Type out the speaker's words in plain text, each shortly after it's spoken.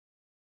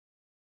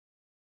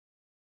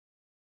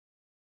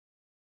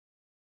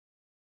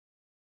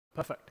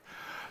Perfect.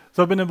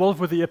 So I've been involved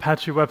with the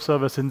Apache web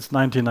server since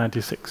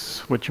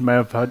 1996, which you may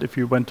have heard if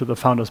you went to the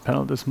founders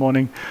panel this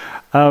morning.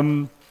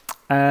 I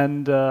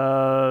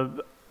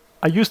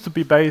used to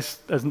be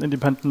based as an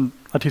independent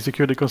IT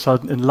security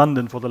consultant in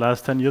London for the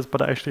last 10 years,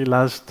 but I actually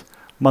last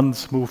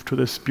month moved to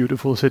this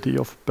beautiful city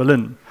of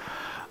Berlin.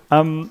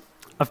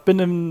 I've been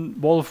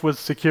involved with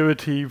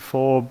security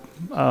for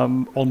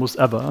almost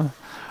ever.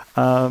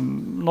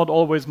 Not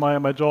always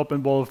my job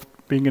involved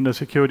being in a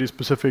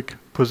security-specific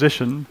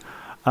position,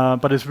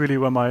 but it's really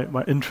where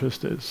my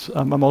interest is.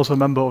 I'm also a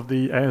member of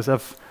the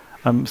ASF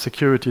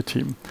security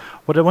team.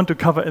 What I want to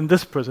cover in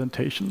this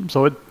presentation,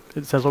 so it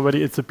says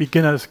already it's a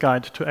beginner's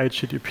guide to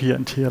HTTP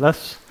and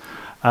TLS.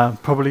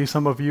 Probably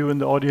some of you in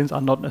the audience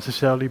are not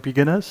necessarily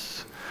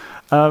beginners,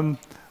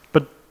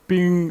 but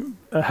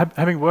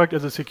having worked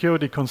as a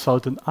security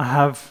consultant, I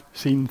have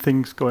seen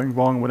things going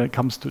wrong when it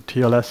comes to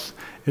TLS.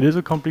 It is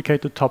a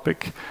complicated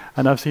topic,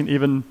 and I've seen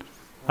even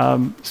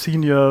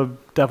senior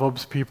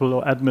DevOps people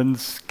or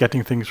admins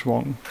getting things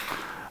wrong.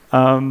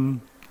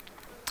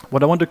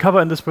 What I want to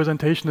cover in this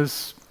presentation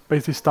is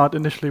basically start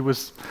initially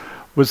with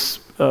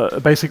a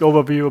basic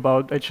overview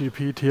about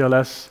HTTP,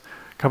 TLS,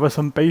 cover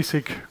some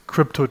basic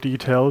crypto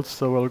details.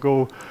 So I'll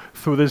go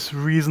through this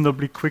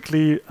reasonably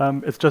quickly.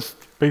 It's just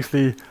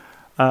basically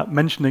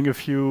mentioning a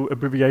few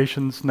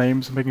abbreviations,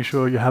 names, making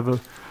sure you have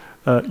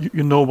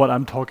you know what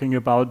I'm talking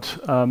about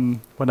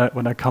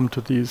when I come to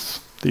these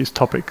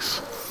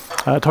topics.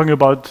 Talking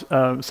about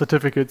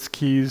certificates,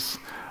 keys,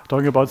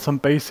 talking about some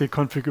basic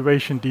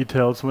configuration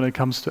details when it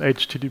comes to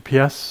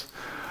HTTPS,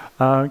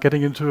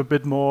 getting into a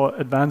bit more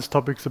advanced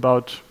topics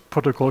about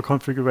protocol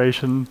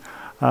configuration.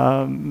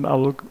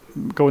 I'll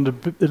go into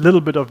a little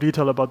bit of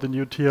detail about the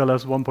new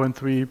TLS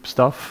 1.3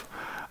 stuff,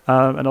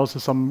 and also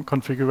some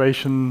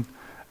configuration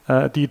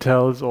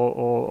details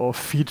or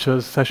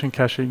features, session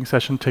caching,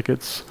 session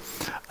tickets.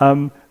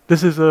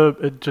 This is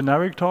a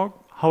generic talk.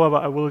 However,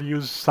 I will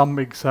use some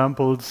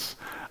examples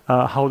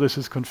how this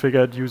is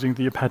configured using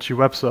the Apache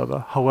web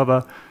server.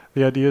 However,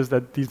 the idea is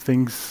that these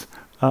things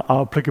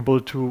are applicable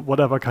to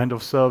whatever kind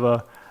of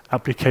server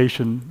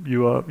application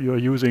you are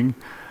using.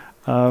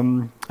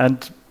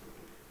 And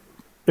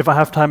if I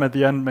have time at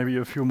the end, maybe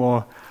a few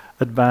more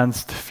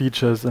advanced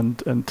features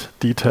and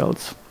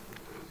details.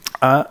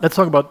 Let's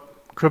talk about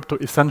crypto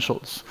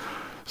essentials.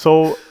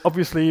 So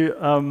obviously,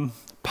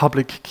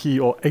 public key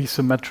or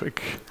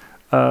asymmetric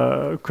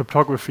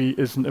cryptography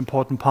is an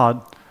important part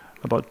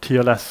about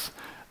TLS.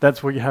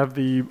 That's where you have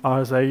the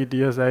RSA,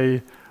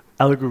 DSA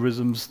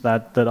algorithms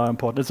that are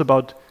important. It's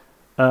about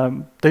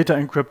data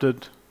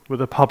encrypted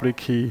with a public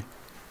key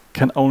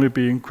can only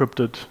be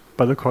encrypted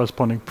by the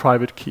corresponding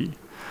private key.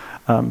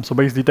 So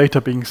basically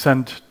data being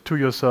sent to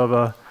your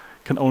server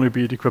can only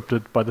be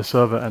decrypted by the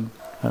server and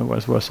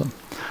vice versa.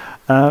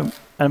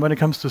 And when it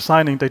comes to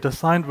signing, data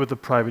signed with a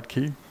private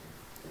key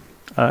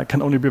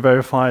can only be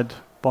verified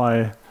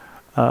by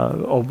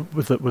or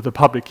with a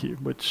public key,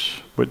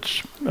 which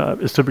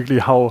is typically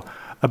how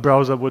a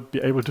browser would be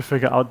able to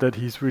figure out that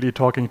he's really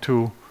talking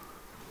to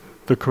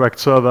the correct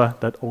server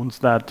that owns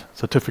that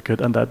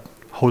certificate and that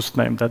host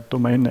name, that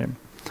domain name.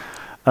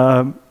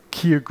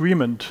 Key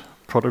agreement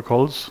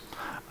protocols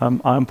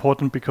are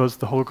important because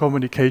the whole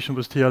communication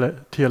with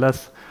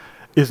TLS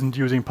isn't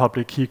using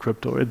public key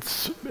crypto.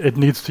 It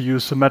needs to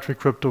use symmetric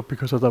crypto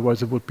because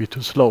otherwise it would be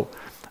too slow.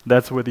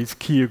 That's where these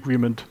key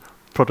agreement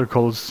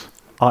protocols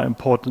are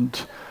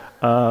important.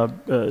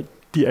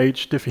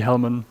 DH,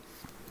 Diffie-Hellman,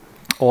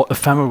 or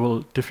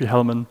ephemeral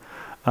Diffie-Hellman,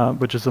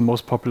 which is the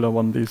most popular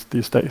one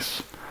these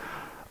days.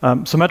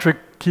 Symmetric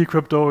key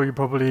crypto, you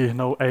probably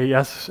know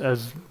AES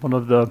as one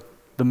of the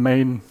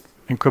main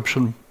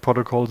encryption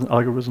protocols and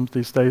algorithms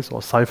these days,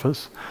 or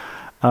ciphers.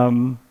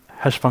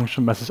 Hash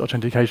function message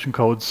authentication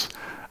codes,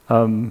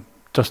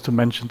 just to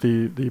mention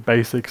the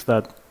basics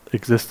that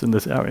exist in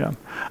this area.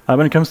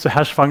 When it comes to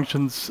hash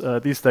functions,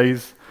 these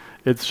days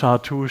it's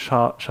SHA-2,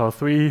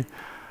 SHA-3.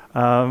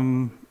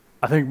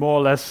 I think more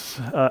or less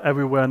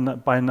everywhere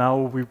by now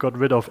we've got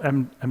rid of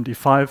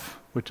MD5,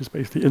 which is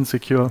basically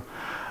insecure.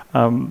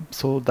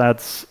 So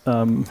that's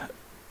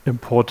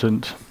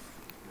important.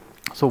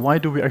 So why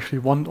do we actually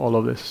want all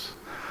of this?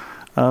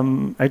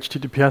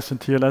 HTTPS and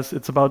TLS,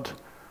 it's about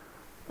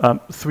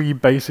three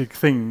basic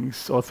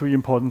things, or three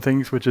important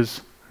things, which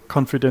is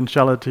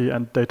confidentiality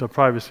and data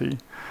privacy.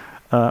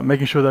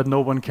 Making sure that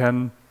no one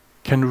can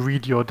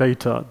read your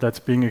data that's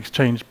being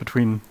exchanged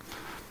between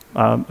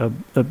a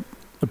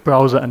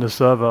browser and a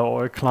server,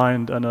 or a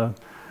client and a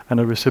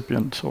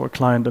recipient, or a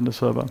client and a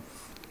server.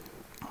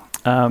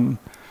 And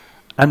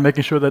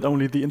making sure that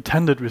only the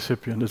intended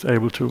recipient is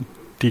able to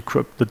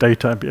decrypt the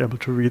data and be able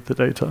to read the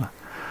data.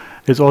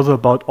 It's also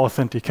about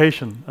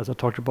authentication, as I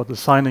talked about the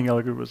signing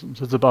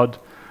algorithms. It's about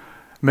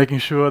making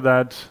sure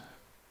that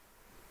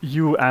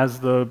you,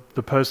 as the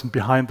person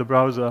behind the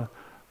browser,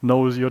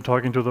 knows you're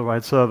talking to the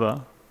right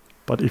server.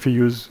 But if you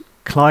use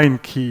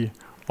client key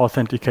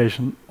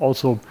authentication,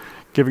 also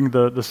giving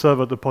the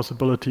server the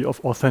possibility of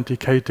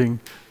authenticating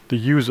the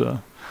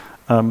user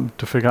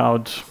to figure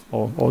out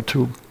or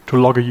to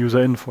log a user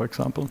in, for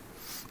example.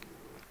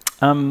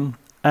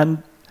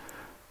 And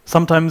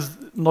sometimes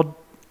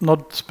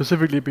not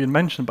specifically being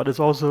mentioned, but it's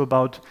also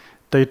about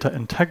data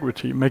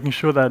integrity, making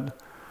sure that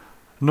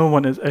no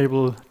one is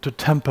able to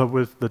tamper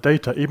with the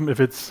data, even if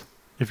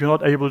you're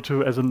not able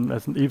to, as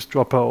an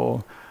eavesdropper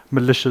or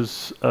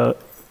malicious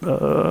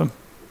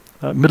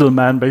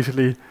middleman,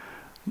 basically.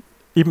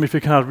 Even if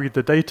you cannot read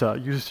the data,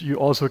 you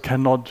also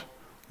cannot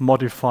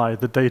modify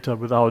the data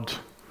without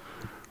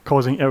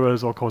causing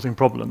errors or causing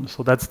problems.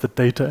 So that's the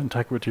data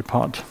integrity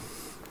part.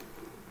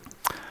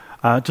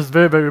 Just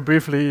very, very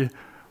briefly,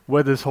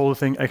 where this whole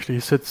thing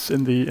actually sits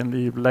in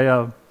the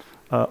layer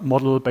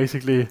model,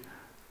 basically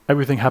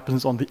everything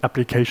happens on the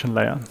application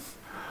layer.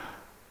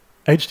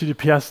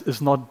 HTTPS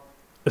is not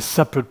a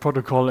separate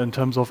protocol in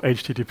terms of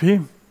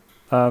HTTP.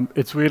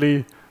 It's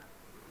really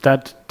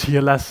that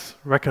TLS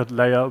record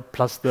layer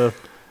plus the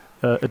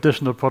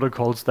additional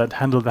protocols that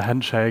handle the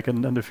handshake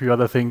and a few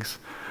other things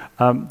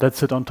that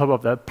sit on top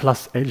of that,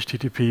 plus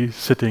HTTP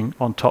sitting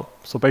on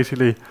top. So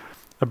basically,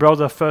 a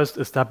browser first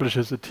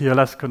establishes a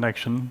TLS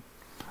connection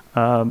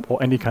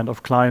or any kind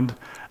of client,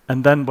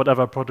 and then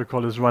whatever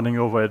protocol is running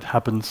over it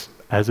happens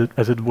as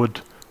it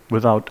would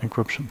without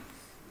encryption.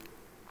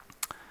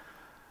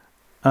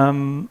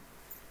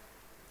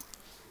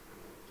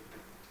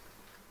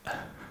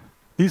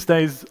 These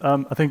days,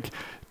 I think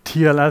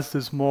TLS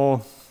is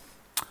more,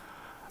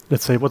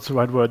 let's say, what's the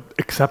right word,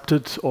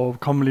 accepted or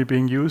commonly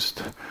being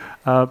used.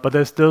 But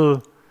there's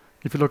still,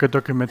 if you look at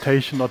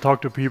documentation or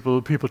talk to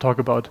people, people talk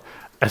about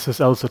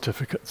SSL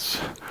certificates.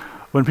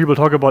 When people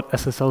talk about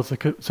SSL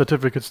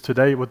certificates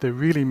today, what they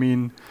really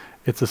mean,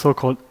 it's a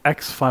so-called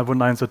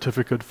X509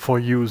 certificate for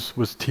use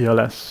with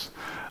TLS.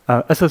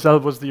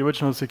 SSL was the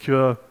original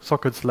secure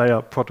sockets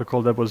layer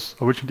protocol that was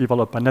originally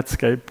developed by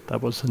Netscape.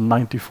 That was in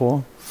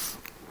 '94.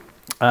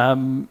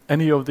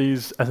 Any of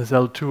these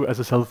SSL2,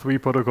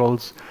 SSL3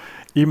 protocols,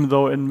 even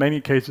though in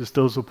many cases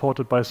still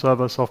supported by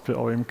server software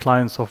or even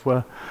client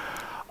software,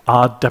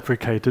 are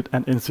deprecated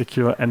and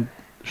insecure and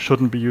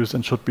shouldn't be used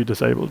and should be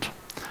disabled.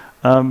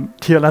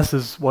 TLS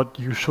is what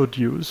you should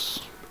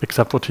use,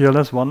 except for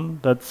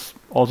TLS1. That's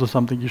also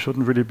something you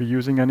shouldn't really be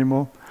using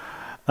anymore.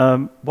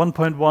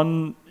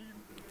 1.1,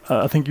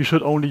 I think you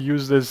should only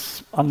use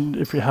this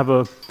if you have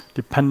a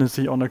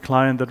dependency on a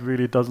client that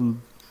really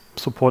doesn't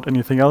support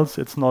anything else.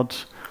 It's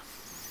not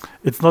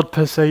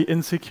per se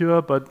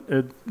insecure, but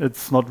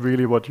it's not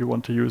really what you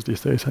want to use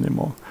these days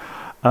anymore.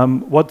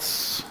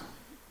 What's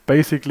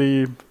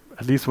basically,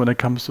 at least when it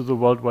comes to the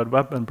World Wide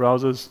Web and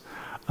browsers,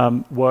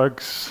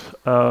 works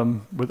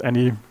with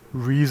any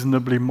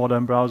reasonably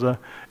modern browser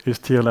is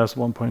TLS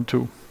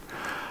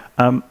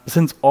 1.2.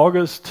 Since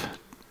August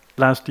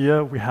last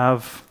year, we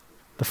have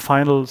the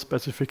final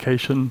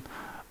specification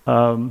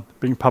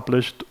being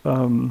published as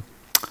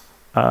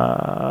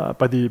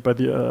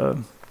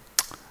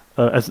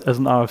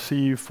an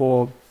RFC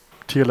for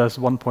TLS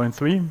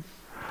 1.3.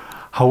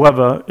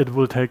 However, it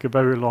will take a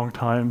very long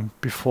time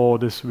before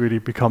this really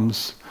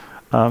becomes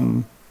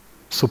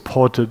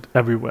supported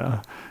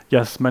everywhere.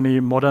 Yes, many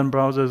modern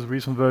browsers,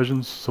 recent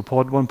versions,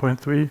 support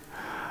 1.3,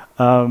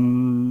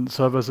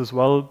 servers as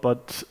well,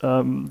 but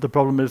the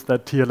problem is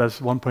that TLS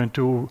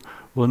 1.2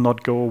 will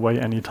not go away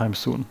anytime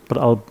soon. But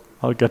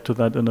I'll get to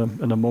that in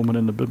a moment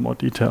in a bit more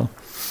detail.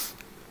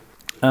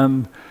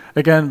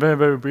 Again, very,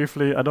 very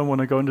briefly, I don't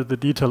want to go into the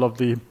detail of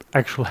the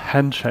actual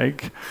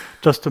handshake,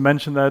 just to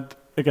mention that,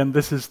 again,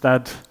 this is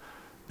that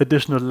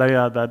additional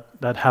layer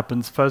that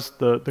happens. First,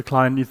 the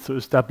client needs to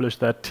establish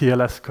that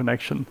TLS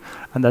connection,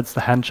 and that's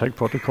the handshake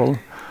protocol.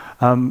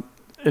 In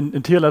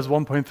TLS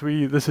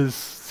 1.3, this is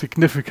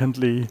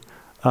significantly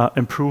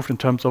improved in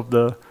terms of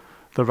the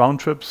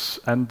round trips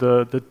and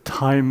the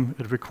time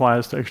it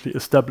requires to actually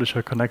establish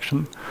a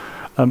connection.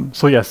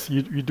 So yes,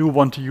 you do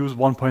want to use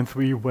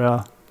 1.3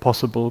 where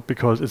possible,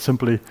 because it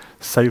simply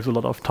saves a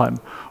lot of time.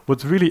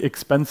 What's really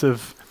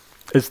expensive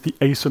is the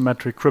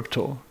asymmetric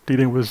crypto,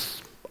 dealing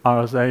with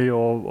RSA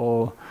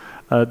or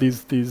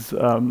these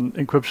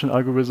encryption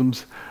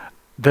algorithms.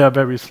 They are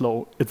very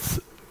slow. It's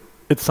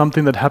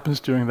something that happens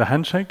during the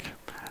handshake,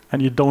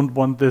 and you don't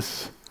want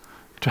this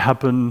to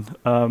happen,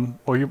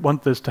 or you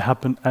want this to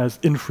happen as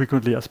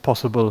infrequently as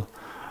possible.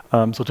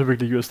 So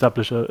typically you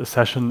establish a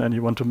session and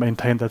you want to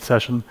maintain that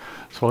session.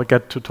 So I'll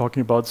get to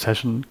talking about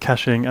session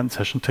caching and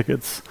session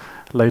tickets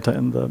later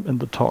in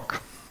the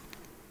talk.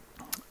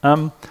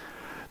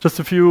 Just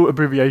a few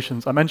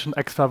abbreviations. I mentioned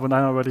X509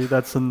 already.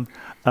 That's an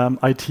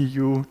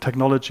ITU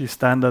technology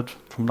standard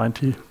from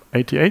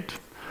 1988,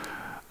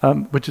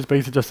 which is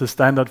basically just a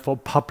standard for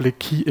public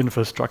key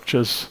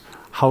infrastructures,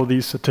 how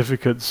these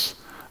certificates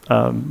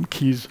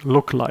keys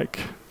look like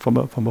from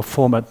a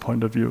format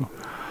point of view.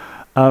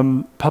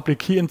 Public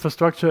key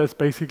infrastructure is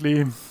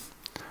basically,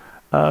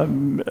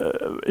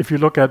 if you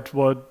look at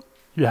what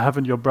you have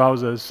in your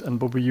browsers and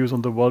what we use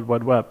on the World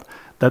Wide Web,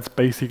 that's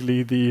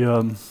basically the,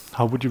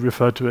 how would you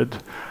refer to it,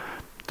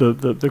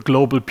 the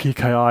global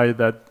PKI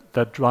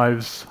that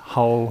drives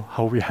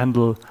how we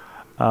handle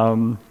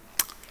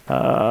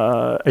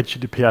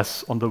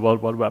HTTPS on the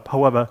World Wide Web.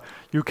 However,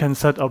 you can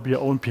set up your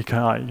own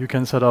PKI. You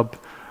can set up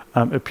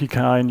a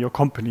PKI in your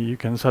company, you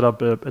can set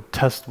up a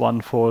test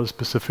one for a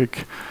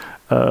specific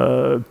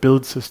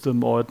build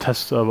system or a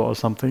test server or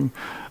something.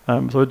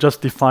 So it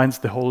just defines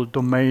the whole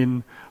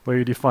domain where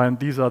you define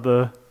these are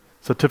the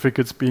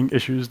certificates being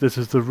issued. This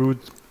is the root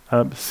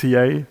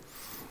CA,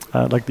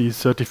 like the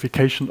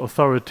certification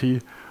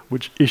authority,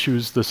 which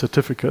issues the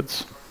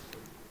certificates.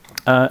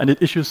 And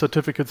it issues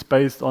certificates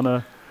based on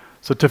a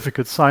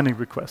certificate signing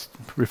request,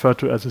 referred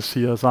to as a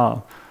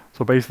CSR.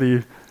 So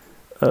basically,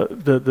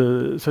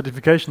 the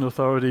certification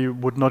authority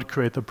would not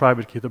create the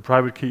private key. The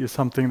private key is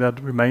something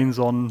that remains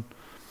on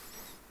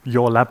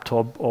your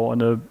laptop or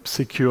in a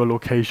secure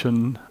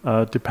location,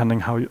 depending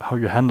how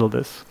you handle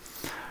this.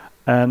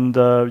 And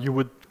you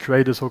would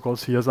create a so-called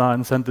CSR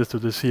and send this to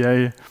the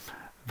CA.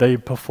 They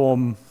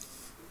perform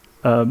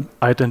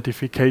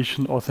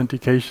identification,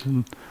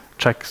 authentication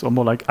checks, or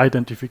more like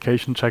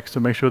identification checks to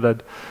make sure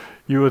that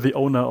you are the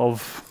owner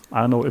of,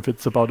 I don't know, if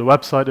it's about a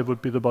website, it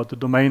would be about the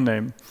domain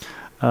name.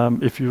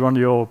 If you run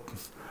your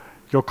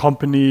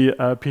company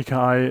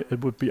PKI, it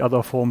would be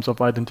other forms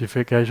of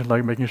identification,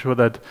 like making sure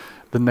that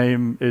the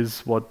name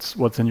is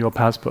what's in your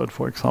passport,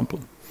 for example.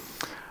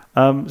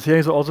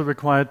 CAs are also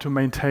required to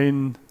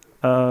maintain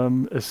a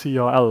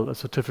CRL, a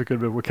certificate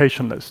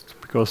revocation list,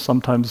 because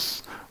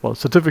sometimes, well,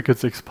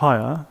 certificates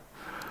expire,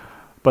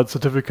 but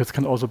certificates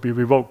can also be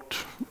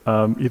revoked,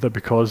 either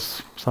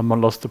because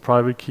someone lost the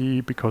private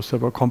key, because they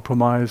were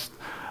compromised,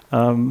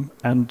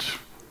 and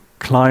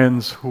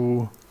clients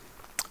who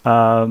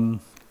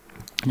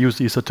use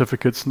these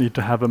certificates need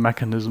to have a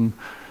mechanism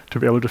to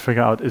be able to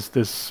figure out, is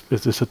this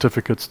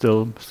certificate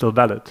still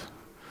valid?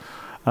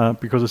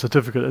 Because the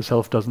certificate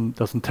itself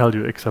doesn't tell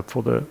you except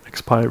for the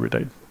expiry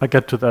date. I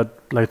get to that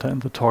later in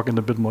the talk in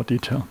a bit more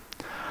detail.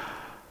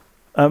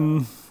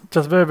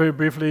 Just very, very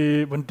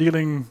briefly, when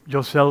dealing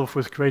yourself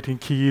with creating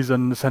keys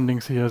and sending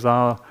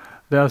CSR,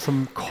 there are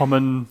some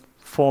common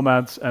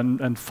formats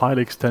and file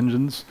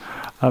extensions.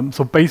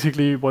 So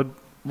basically,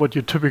 what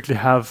you typically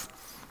have,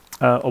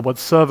 or what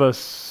server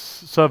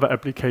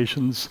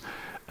applications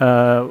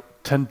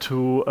tend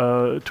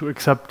to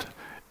accept,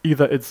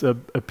 either it's a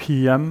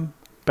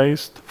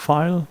PEM-based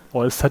file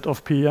or a set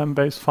of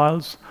PEM-based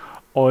files,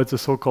 or it's a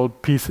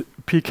so-called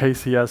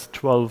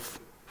PKCS12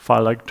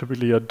 file, like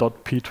typically a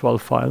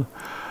 .p12 file.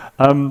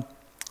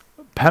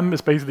 PEM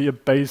is basically a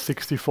base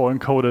 64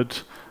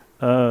 encoded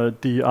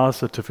DER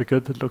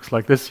certificate. It looks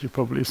like this. You've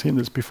probably seen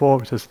this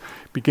before. It says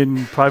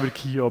begin private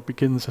key or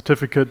begin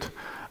certificate,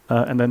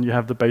 and then you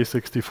have the base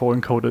 64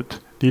 encoded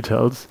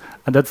details.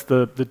 And that's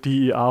the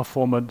DER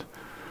format.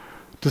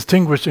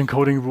 Distinguished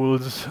encoding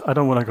rules, I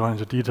don't want to go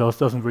into details,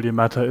 doesn't really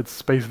matter.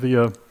 It's basically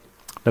a,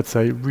 let's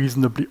say,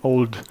 reasonably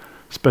old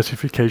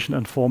specification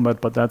and format,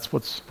 but that's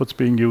what's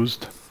being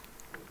used.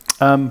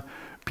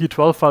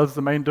 P12 files,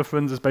 the main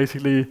difference is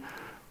basically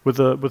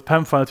with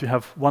PEM files, you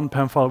have one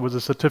PEM file with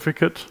a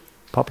certificate,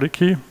 public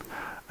key,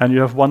 and you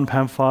have one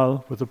PEM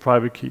file with a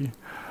private key.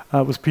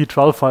 With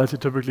P12 files, you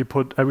typically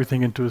put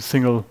everything into a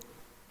single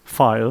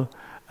file,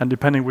 and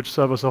depending which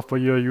server software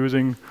you're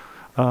using,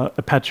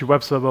 Apache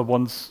web server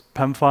wants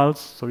PEM files,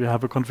 so you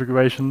have a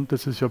configuration.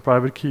 This is your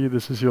private key,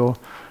 this is your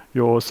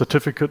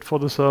certificate for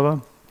the server.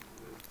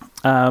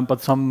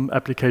 But some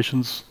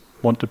applications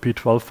want the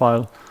P12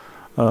 file.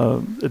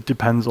 It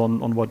depends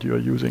on what you are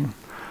using.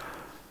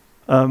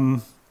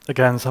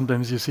 Again,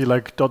 sometimes you see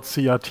like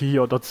 .crt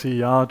or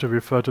 .cer to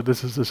refer to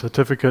this as a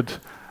certificate,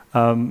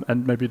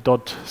 and maybe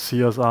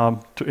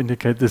 .csr to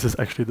indicate this is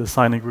actually the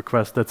signing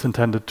request that's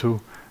intended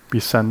to be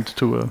sent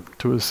to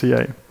a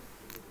CA.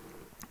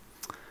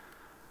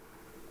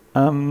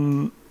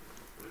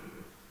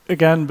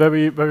 Again,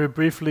 very, very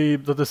briefly,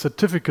 the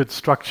certificate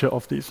structure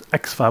of these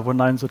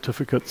X509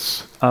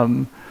 certificates,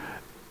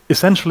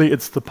 essentially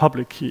it's the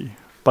public key,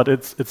 but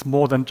it's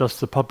more than just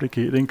the public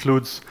key. It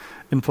includes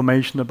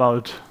information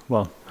about,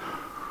 well,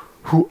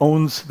 who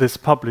owns this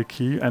public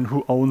key and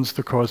who owns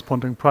the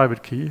corresponding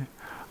private key.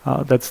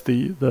 That's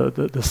the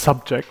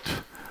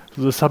subject.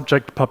 So the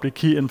subject public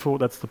key info,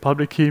 that's the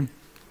public key.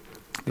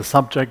 The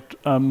subject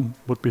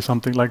would be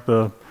something like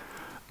the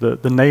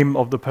name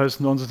of the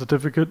person who owns the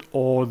certificate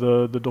or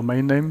the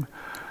domain name.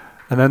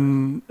 And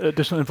then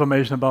additional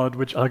information about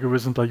which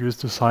algorithms are used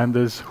to sign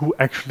this, who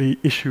actually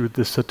issued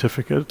this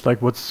certificate, like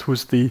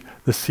who's the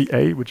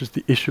CA, which is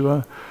the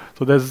issuer.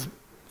 So there's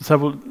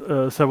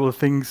several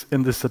things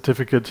in this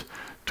certificate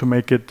to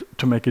make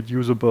it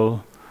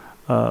usable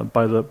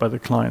by the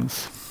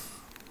clients.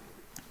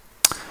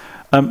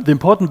 The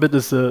important bit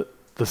is the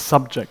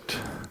subject.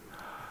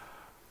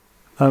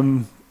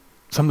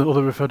 Sometimes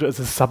also referred to as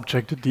a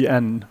subject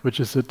DN, which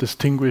is a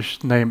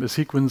distinguished name, a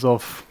sequence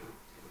of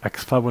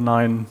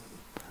X509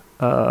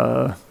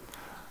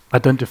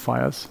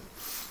 identifiers.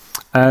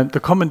 And the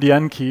common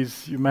DN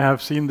keys, you may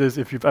have seen this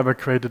if you've ever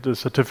created a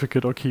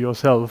certificate or key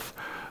yourself.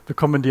 The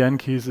common DN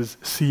keys is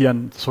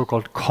CN, the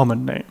so-called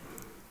common name.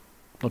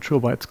 Not sure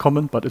why it's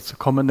common, but it's a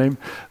common name.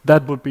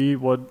 That would be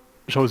what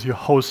shows your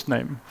host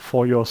name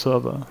for your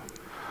server.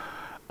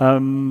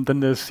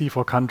 Then there's C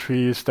for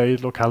country,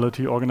 state,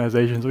 locality,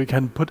 organization. So you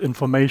can put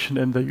information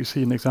in there. You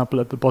see an example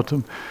at the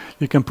bottom.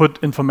 You can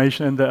put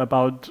information in there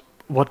about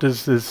what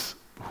is this,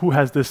 who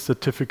has this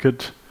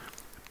certificate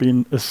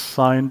been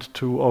assigned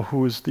to, or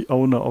who is the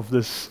owner of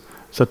this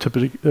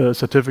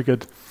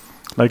certificate,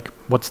 like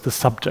what's the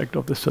subject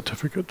of this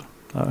certificate,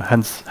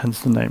 hence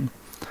the name.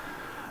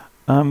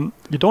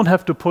 You don't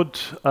have to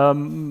put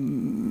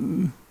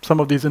some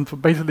of these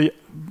basically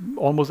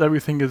almost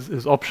everything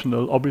is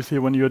optional. Obviously,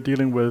 when you're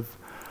dealing with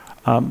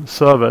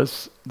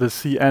servers, the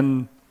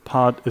CN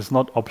part is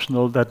not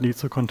optional. That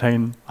needs to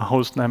contain a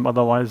host name.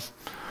 Otherwise,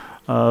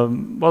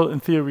 well, in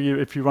theory,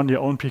 if you run your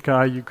own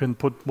PKI, you can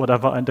put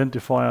whatever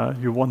identifier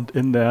you want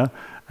in there,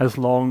 as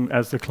long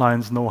as the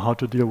clients know how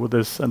to deal with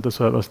this and the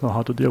servers know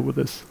how to deal with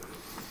this.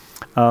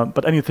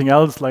 But anything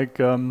else, like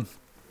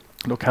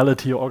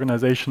locality or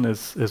organization,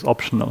 is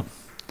optional.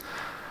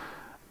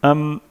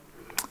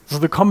 So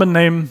the common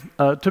name,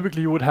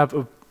 typically you would have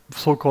a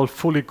so-called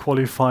fully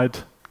qualified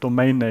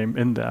domain name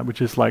in there,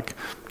 which is like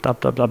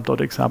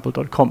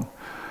www.example.com.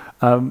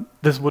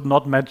 This would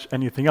not match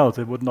anything else.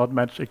 It would not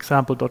match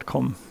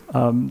example.com.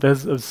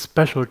 There's a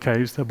special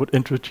case that would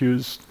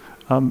introduce,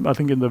 I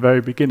think in the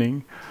very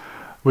beginning,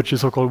 which is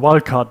so-called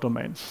wildcard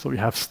domains. So we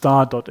have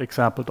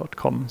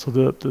star.example.com. So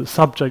the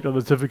subject of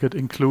the certificate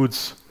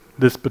includes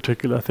this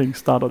particular thing,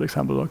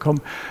 star.example.com,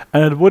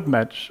 and it would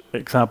match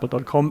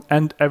example.com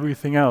and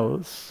everything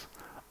else,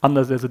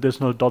 unless there's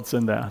additional dots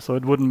in there. So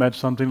it wouldn't match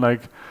something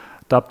like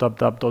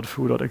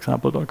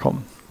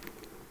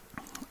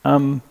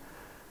www.foo.example.com.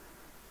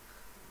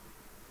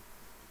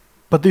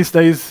 But these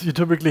days, you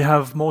typically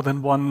have more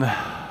than one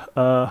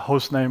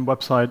hostname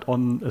website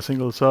on a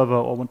single server,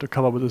 or want to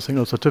cover with a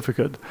single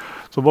certificate.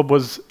 So what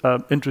was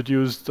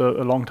introduced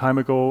a long time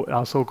ago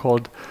are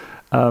so-called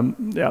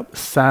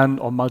SAN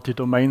or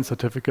multi-domain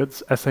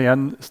certificates.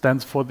 SAN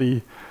stands for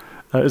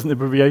is an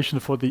abbreviation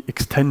for the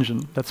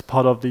extension. That's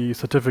part of the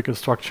certificate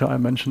structure I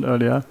mentioned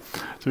earlier.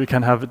 So we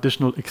can have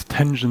additional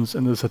extensions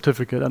in the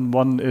certificate, and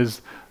one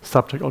is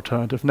subject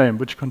alternative name,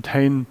 which can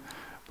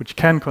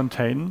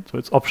contain, so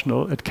it's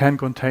optional, it can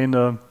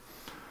contain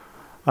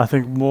I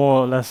think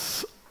more or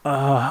less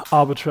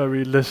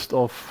arbitrary list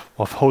of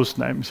host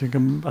names.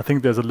 I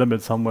think there's a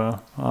limit somewhere,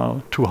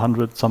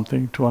 200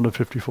 something,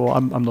 254,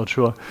 I'm not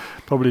sure.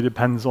 Probably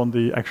depends on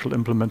the actual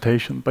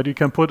implementation. But you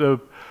can put a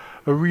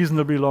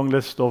reasonably long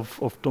list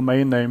of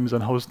domain names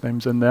and host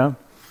names in there.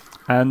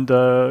 And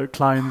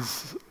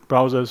clients,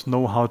 browsers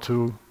know how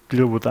to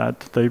deal with that.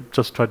 They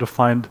just try to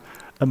find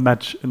a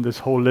match in this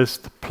whole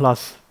list,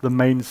 plus the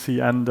main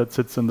CN that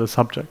sits in the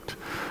subject,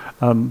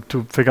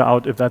 to figure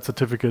out if that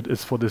certificate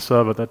is for the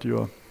server that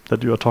you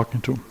are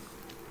talking to.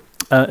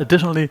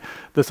 Additionally,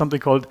 there's something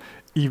called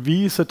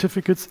EV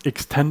certificates,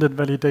 extended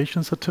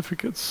validation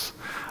certificates.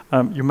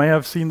 You may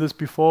have seen this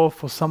before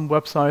for some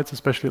websites,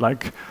 especially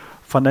like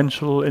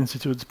financial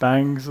institutes,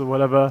 banks, or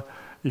whatever.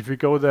 If you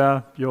go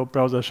there, your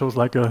browser shows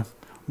like a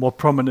more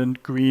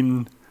prominent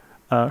green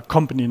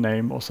company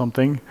name or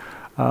something.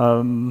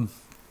 And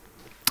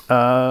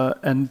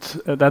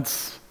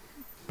that's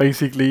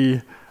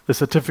basically a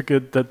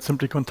certificate that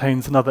simply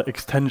contains another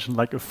extension,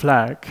 like a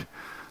flag,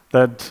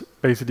 that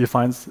basically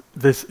defines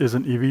this is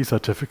an EV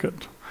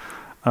certificate.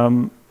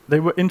 They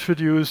were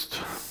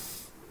introduced,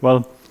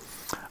 well,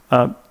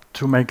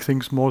 to make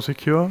things more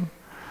secure.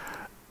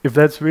 If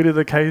that's really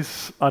the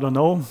case, I don't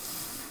know.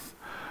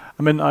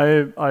 I mean,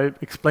 I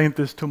explained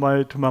this to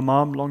my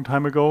mom a long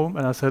time ago,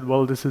 and I said,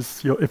 well, this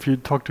is if you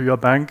talk to your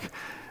bank,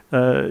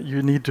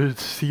 you need to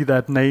see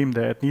that name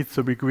there. It needs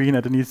to be green,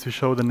 and it needs to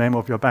show the name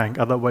of your bank.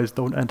 Otherwise,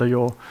 don't enter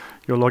your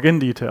login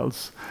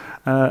details.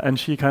 And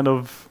she kind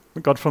of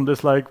got from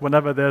this, like,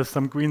 whenever there's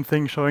some green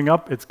thing showing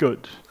up, it's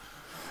good.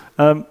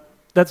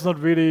 That's not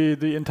really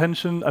the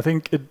intention. I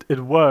think it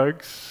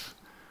works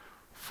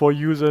for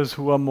users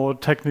who are more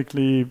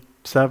technically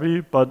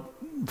savvy, but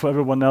for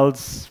everyone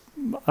else,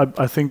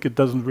 I think it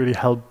doesn't really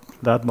help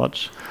that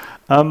much.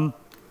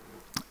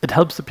 It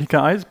helps the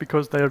PKIs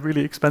because they are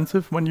really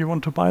expensive when you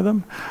want to buy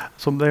them,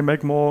 so they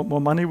make more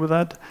money with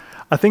that.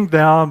 I think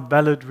there are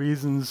valid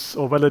reasons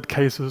or valid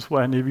cases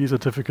where an EV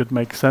certificate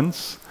makes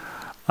sense,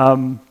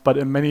 but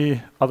in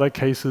many other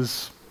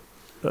cases,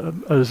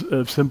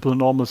 a simple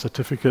normal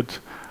certificate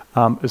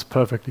is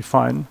perfectly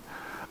fine.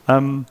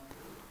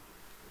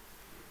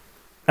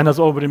 And as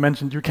already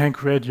mentioned, you can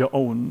create your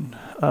own.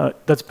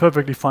 That's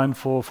perfectly fine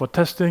for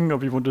testing, or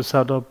if you want to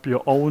set up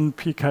your own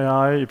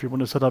PKI, if you want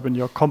to set up in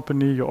your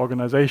company, your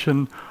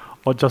organization,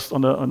 or just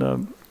from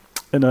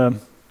a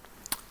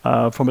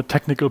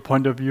technical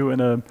point of view, in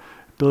a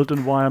build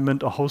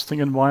environment or hosting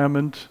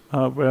environment,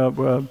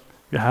 where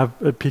you have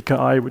a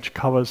PKI which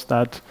covers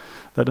that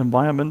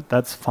environment,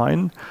 that's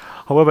fine.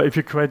 However, if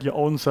you create your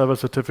own server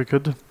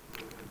certificate,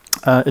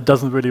 it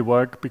doesn't really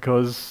work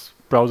because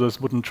browsers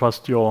wouldn't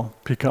trust your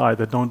PKI.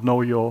 They don't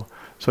know your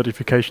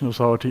certification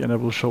authority, and it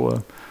will show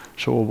a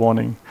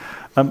warning.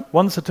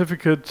 One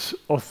certification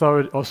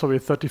authority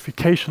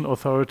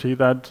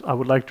that I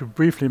would like to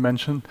briefly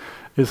mention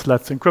is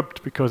Let's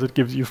Encrypt, because it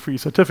gives you free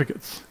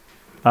certificates.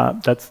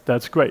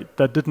 That's great.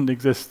 That didn't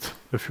exist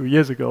a few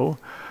years ago.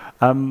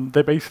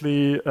 They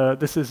basically,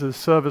 this is a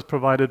service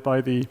provided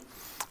by the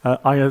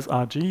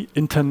ISRG,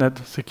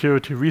 Internet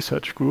Security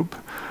Research Group,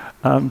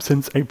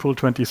 since April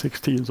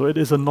 2016. So it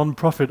is a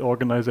non-profit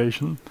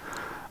organization,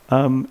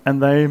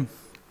 and they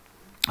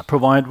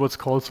provide what's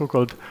called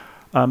so-called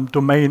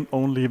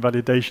domain-only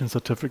validation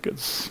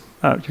certificates.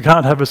 You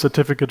can't have a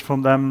certificate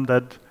from them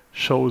that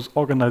shows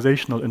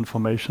organizational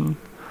information.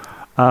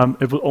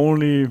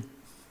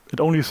 It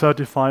only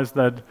certifies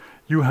that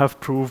you have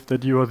proved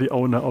that you are the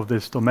owner of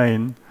this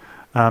domain,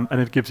 and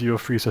it gives you a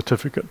free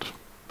certificate.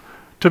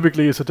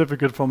 Typically, a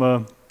certificate from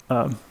a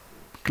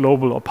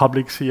global or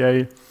public CA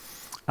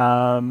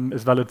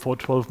is valid for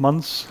 12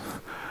 months.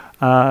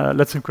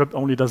 Let's Encrypt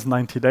only does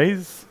 90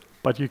 days,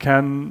 but you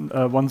can,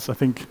 once I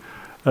think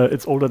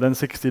it's older than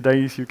 60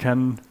 days, you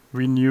can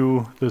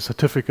renew the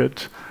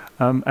certificate,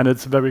 and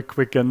it's a very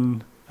quick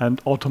and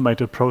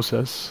automated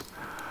process.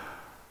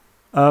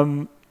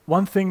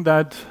 One thing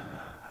that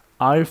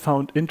I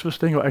found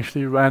interesting or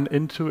actually ran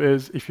into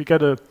is if you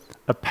get a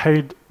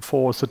paid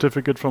for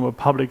certificate from a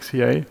public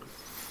CA,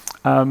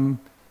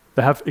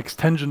 they have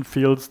extension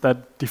fields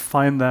that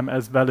define them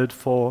as valid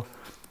for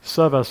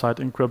server-side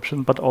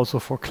encryption, but also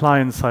for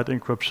client-side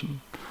encryption,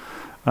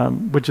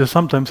 which is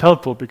sometimes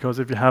helpful because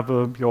if you have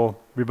your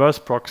reverse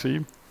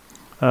proxy,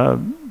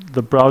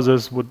 the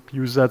browsers would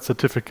use that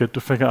certificate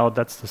to figure out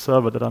that's the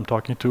server that I'm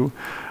talking to.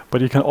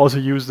 But you can also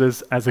use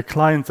this as a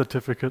client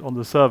certificate on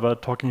the server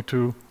talking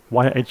to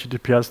via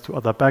HTTPS to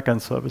other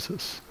backend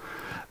services.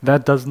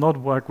 That does not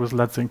work with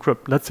Let's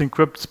Encrypt. Let's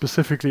Encrypt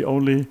specifically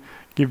only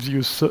gives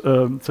you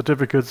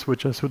certificates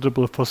which are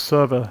suitable for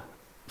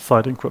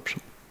server-side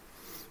encryption.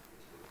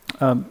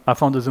 I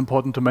found this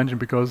important to mention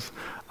because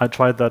I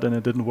tried that and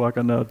it didn't work,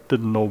 and I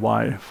didn't know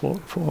why for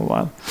a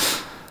while.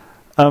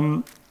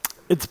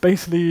 It's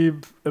basically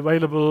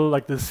available,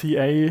 like the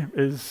CA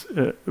is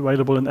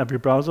available in every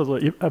browser. So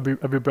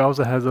every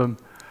browser has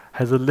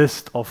a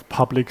list of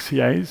public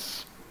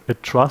CAs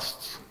it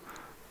trusts.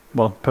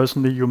 Well,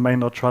 personally, you may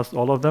not trust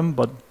all of them,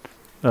 but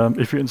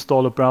if you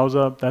install a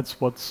browser, that's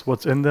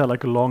what's in there,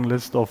 like a long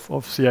list of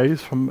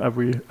CAs from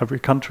every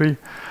country.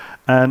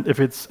 And if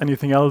it's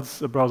anything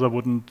else, a browser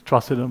wouldn't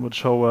trust it and would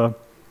show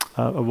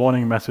a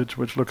warning message,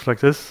 which looks like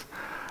this,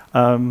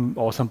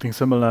 or something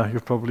similar.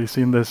 You've probably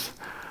seen this.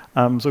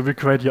 So if you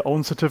create your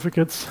own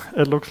certificates,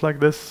 it looks like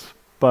this.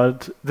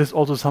 But this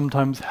also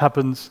sometimes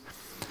happens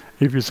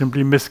if you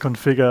simply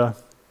misconfigure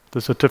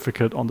the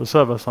certificate on the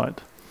server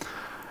side.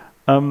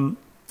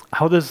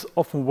 How this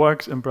often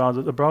works in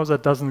browser, the browser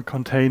doesn't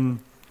contain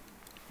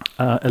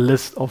a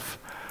list of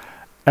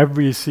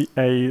every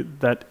CA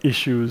that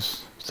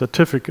issues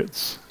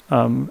certificates.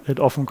 It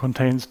often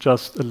contains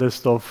just a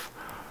list of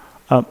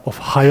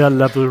higher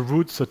level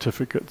root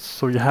certificates.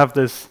 So you have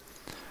this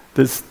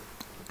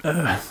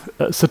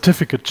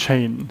certificate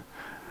chain.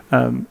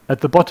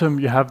 At the bottom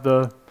you have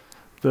the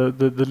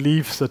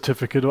leaf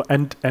certificate or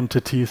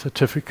entity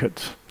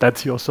certificate.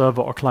 That's your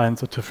server or client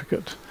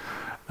certificate.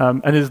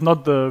 And it's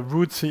not the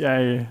root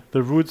CA,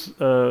 the root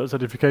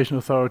certification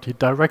authority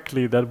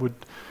directly that would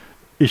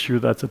issue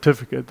that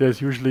certificate.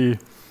 There's usually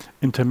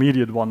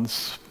intermediate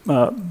ones.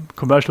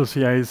 Commercial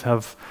CAs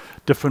have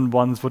different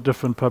ones for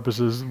different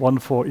purposes, one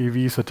for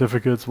EV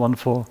certificates, one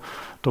for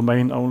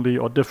domain only,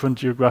 or different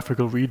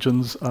geographical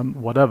regions,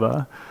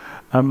 whatever.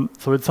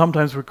 So it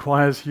sometimes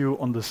requires you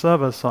on the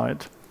server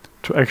side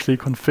to actually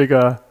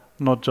configure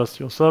not just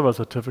your server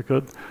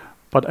certificate,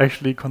 but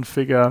actually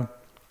configure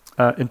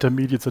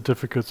intermediate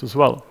certificates as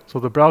well. So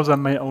the browser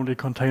may only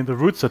contain the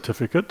root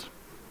certificate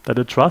that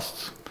it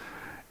trusts.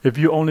 If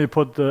you only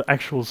put the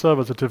actual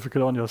server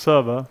certificate on your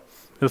server,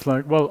 it's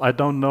like, well, I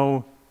don't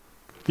know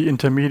the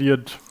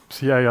intermediate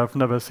CA, I've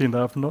never seen that,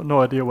 I have no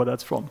idea where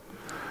that's from.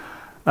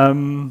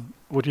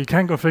 What you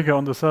can configure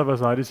on the server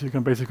side is you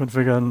can basically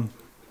configure an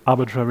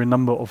arbitrary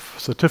number of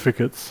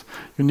certificates.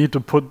 You need to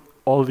put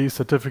all these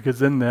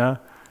certificates in there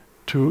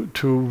to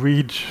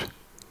reach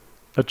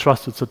a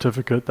trusted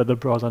certificate that the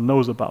browser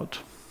knows about.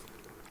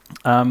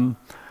 And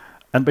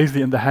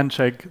basically in the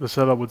handshake, the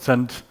server would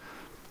send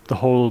the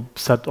whole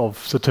set of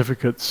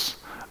certificates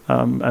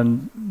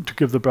and to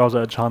give the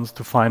browser a chance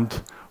to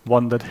find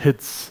one that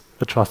hits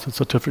a trusted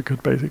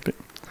certificate, basically.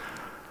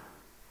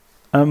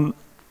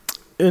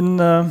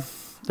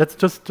 Let's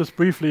just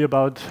briefly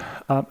about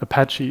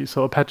Apache.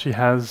 So Apache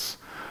has,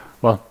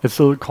 well, it's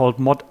still called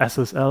mod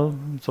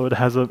SSL, so it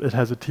has a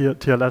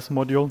TLS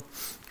module.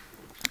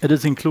 It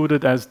is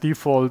included as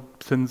default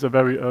since a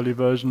very early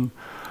version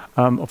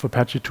of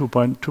Apache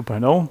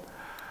 2.0.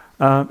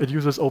 It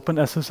uses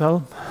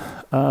OpenSSL.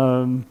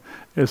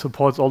 It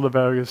supports all the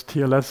various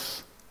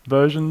TLS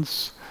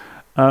versions.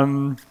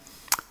 I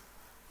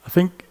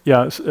think,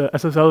 yeah,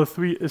 SSL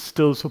 3 is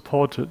still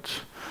supported.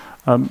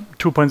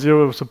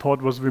 2.0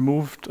 support was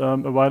removed a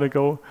while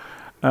ago.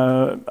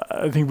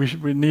 I think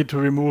we need to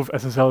remove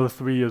SSL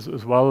 3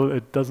 as well.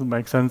 It doesn't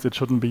make sense. It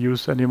shouldn't be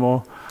used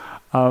anymore.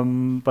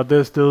 But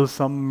there's still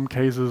some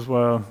cases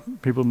where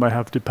people may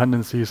have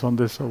dependencies on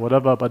this or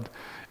whatever, but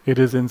it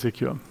is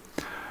insecure.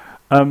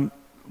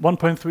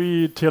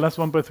 1.3, TLS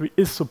 1.3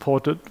 is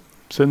supported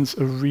since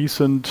a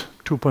recent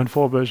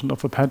 2.4 version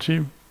of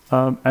Apache,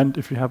 and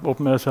if you have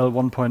OpenSSL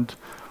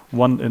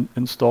 1.1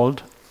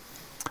 installed.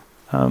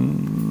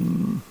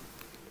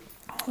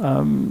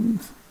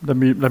 Let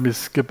me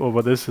skip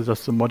over this. It's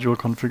just the module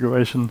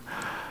configuration.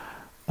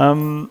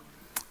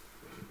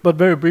 But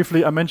very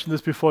briefly, I mentioned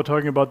this before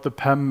talking about the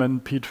PAM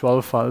and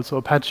P12 files. So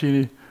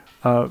Apache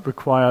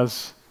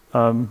requires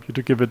you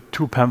to give it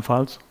two PAM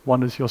files.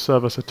 One is your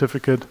server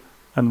certificate,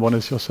 and one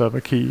is your server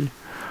key.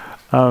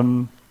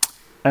 And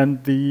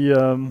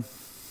the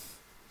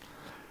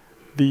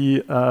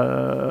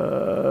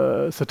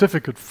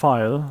certificate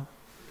file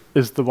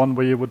is the one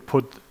where you would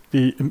put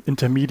the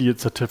intermediate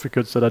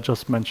certificates that I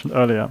just mentioned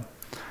earlier.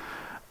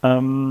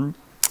 Browsers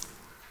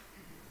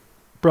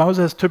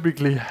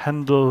typically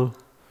handle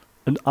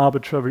an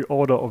arbitrary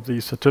order of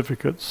these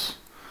certificates,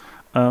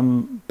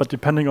 but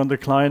depending on the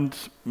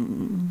client,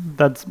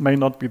 that may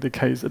not be the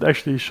case. It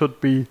actually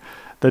should be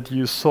that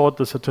you sort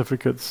the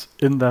certificates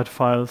in that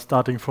file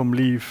starting from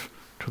leaf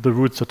to the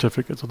root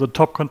certificate. So the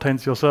top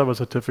contains your server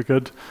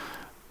certificate,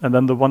 and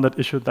then the one that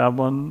issued that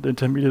one, the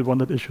intermediate one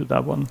that issued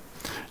that one.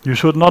 You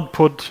should not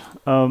put,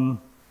 I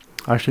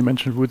actually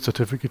mentioned root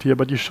certificate here,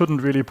 but you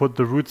shouldn't really put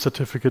the root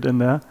certificate in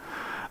there,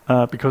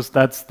 because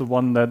that's the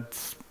one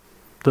that's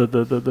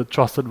the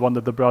trusted one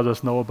that the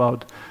browsers know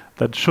about,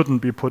 that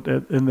shouldn't be put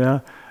in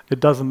there. It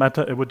doesn't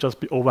matter, it would just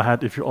be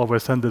overhead if you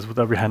always send this with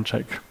every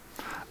handshake.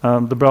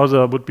 The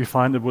browser would be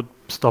fine, it would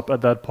stop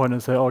at that point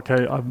and say,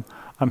 okay,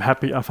 I'm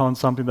happy, I found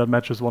something that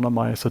matches one of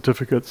my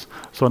certificates,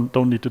 so I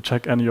don't need to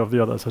check any of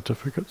the other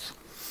certificates.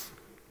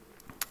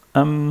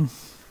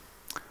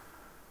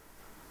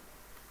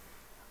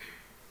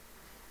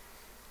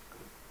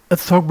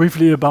 Let's talk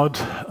briefly about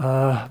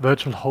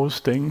virtual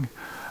hosting.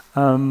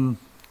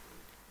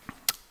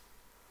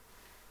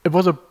 It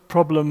was a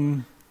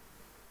problem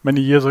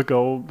many years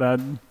ago that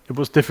it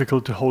was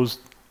difficult to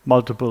host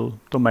multiple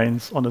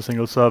domains on a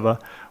single server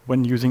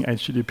when using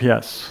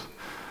HTTPS.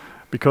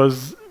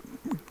 Because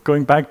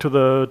going back to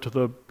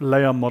the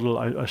layer model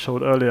I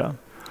showed earlier,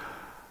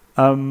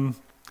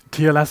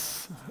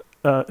 TLS,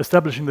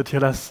 establishing the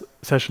TLS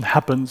session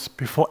happens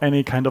before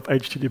any kind of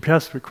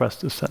HTTPS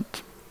request is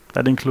sent.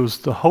 That includes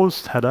the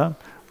host header,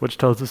 which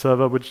tells the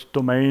server which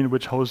domain,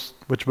 which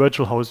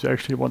virtual host you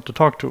actually want to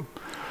talk to.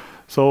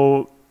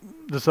 So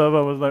the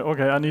server was like,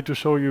 okay, I need to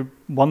show you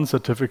one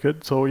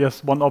certificate. So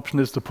yes, one option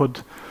is to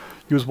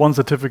use one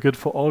certificate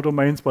for all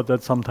domains, but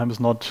that's sometimes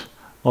not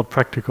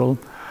practical.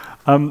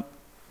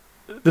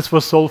 This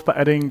was solved by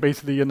adding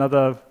basically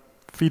another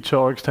feature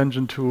or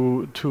extension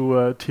to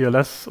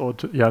TLS, or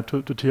to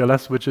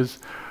TLS, which is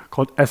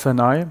called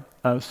SNI,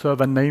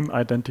 server name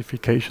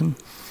identification,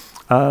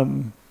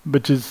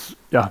 which is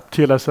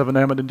TLS server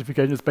name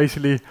identification is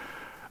basically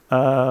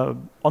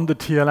on the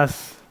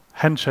TLS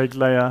handshake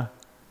layer,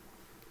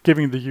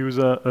 giving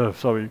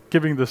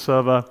the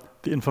server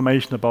the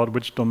information about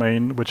which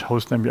domain, which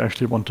host name you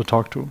actually want to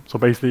talk to. So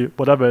basically,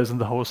 whatever is in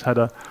the host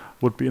header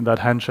would be in that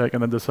handshake,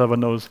 and then the server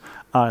knows,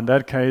 in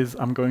that case,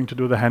 I'm going to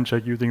do the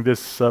handshake using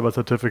this server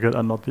certificate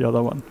and not the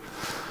other one.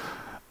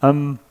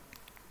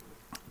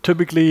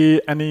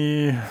 Typically,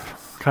 any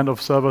kind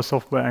of server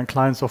software and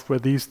client software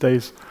these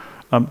days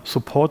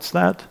supports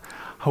that.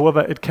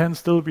 However, it can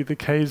still be the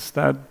case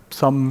that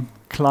some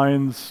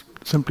clients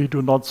simply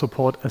do not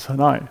support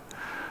SNI.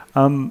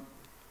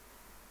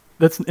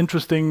 That's an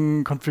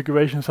interesting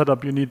configuration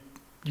setup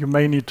you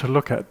may need to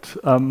look at,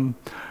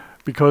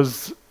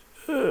 because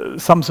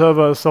some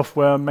server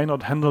software may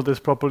not handle this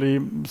properly.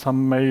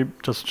 Some may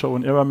just show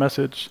an error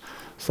message.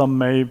 Some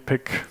may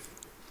pick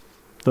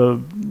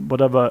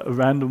whatever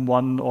random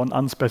one or an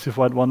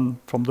unspecified one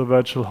from the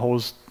virtual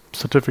host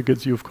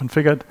certificates you've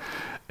configured.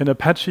 In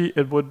Apache,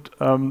 it would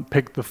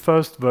pick the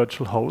first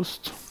virtual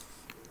host.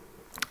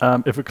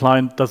 If a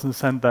client doesn't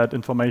send that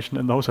information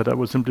in the host header, it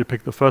would simply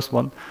pick the first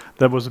one.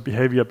 That was a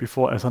behavior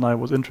before SNI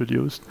was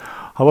introduced.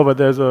 However,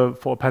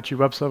 for Apache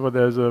Web Server,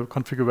 there's a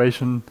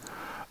configuration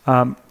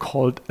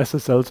called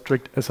SSL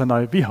strict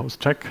SNI vhost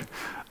check,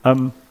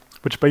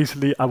 which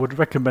basically I would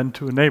recommend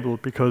to enable,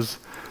 because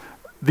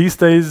these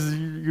days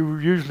you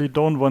usually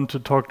don't want to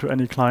talk to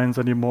any clients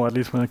anymore, at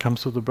least when it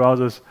comes to the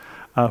browsers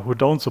who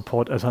don't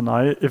support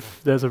SNI.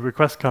 If there's a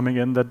request coming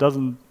in that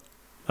doesn't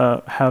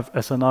have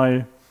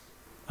SNI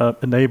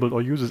enabled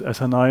or uses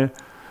SNI,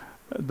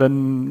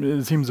 then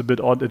it seems a bit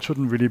odd. It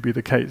shouldn't really be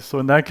the case. So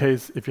in that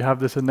case, if you have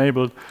this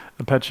enabled,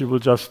 Apache will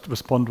just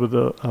respond with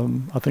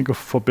I think a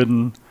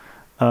forbidden,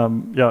 a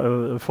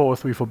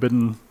 403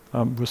 forbidden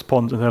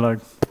response, and they're like,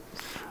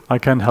 I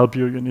can't help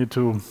you. You need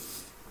to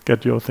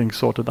get your things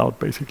sorted out,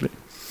 basically.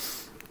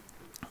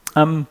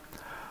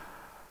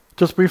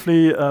 Just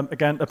briefly,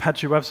 again,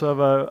 Apache Web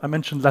Server, I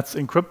mentioned Let's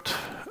Encrypt.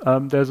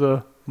 There's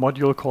a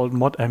module called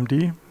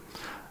modmd,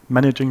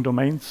 managing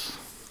domains.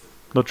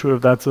 Not sure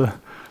if that's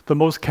the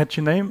most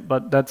catchy name,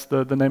 but that's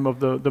the name of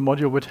the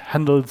module, which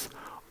handles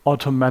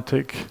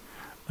automatic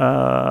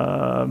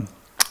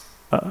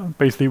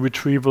basically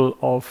retrieval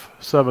of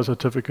server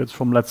certificates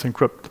from Let's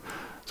Encrypt.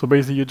 So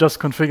basically, you just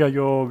configure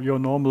your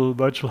normal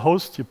virtual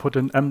host. You put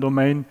in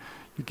mdomain.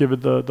 You give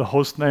it the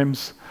host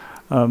names,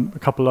 a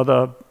couple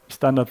other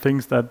standard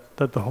things that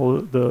the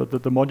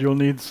module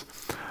needs.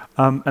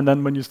 And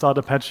then when you start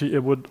Apache,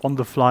 it would on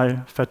the fly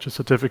fetch a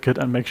certificate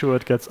and make sure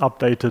it gets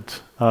updated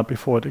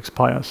before it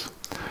expires.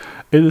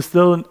 It is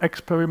still an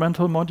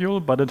experimental module,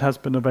 but it has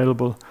been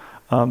available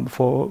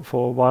for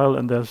a while,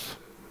 and there's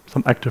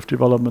some active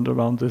development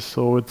around this.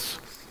 So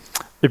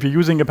if you're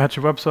using Apache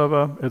Web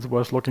Server, it's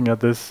worth looking at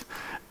this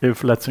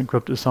if Let's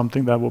Encrypt is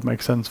something that would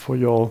make sense for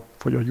your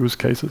use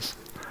cases.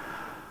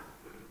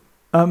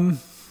 Again,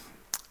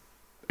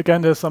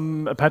 there's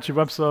some Apache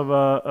Web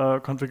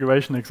Server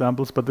configuration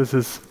examples, but this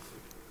is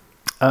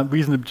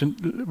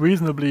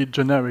reasonably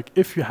generic.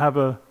 If you have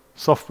a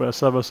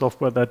server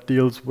software that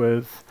deals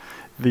with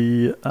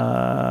the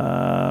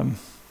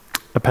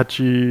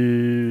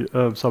Apache,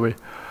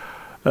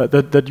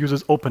 that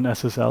uses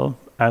OpenSSL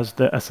as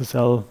the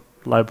SSL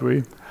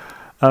library.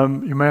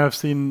 You may have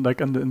seen, like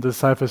in the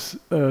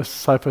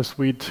Cypher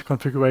Suite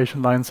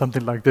configuration line,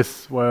 something like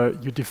this, where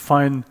you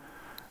define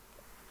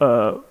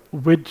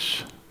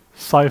which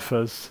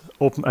ciphers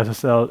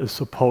OpenSSL is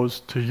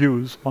supposed to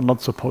use or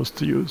not supposed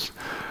to use.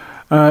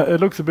 It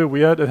looks a bit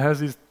weird. It has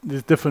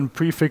these different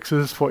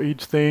prefixes for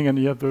each thing, and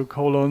you have the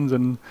colons,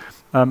 and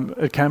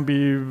it can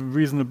be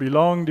reasonably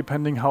long,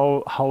 depending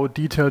how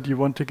detailed you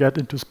want to get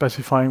into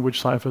specifying which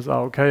ciphers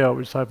are okay or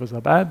which ciphers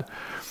are bad.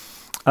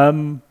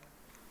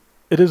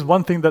 It is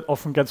one thing that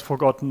often gets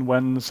forgotten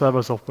when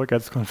server software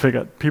gets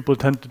configured. People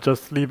tend to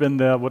just leave in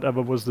there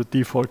whatever was the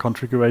default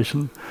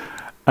configuration,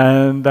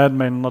 and that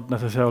may not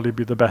necessarily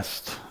be the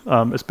best,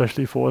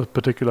 especially for a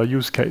particular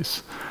use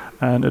case,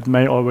 and it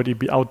may already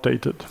be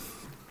outdated.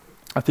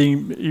 I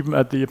think even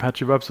at the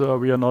Apache Web Server,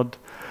 we are not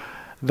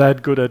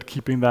that good at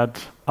keeping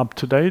that up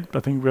to date. I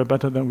think we're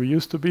better than we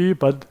used to be,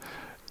 but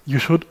you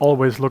should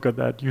always look at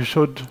that. You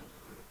should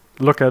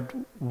look at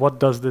what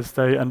does this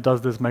say and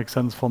does this make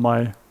sense for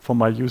my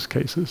use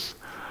cases.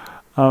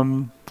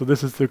 So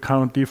this is the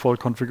current default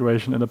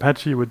configuration in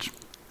Apache, which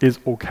is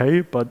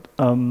okay, but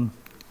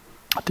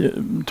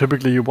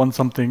typically you want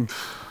something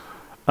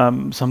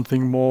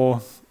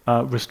more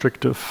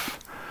restrictive.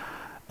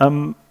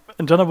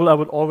 In general, I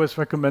would always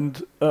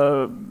recommend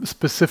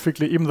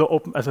specifically, even though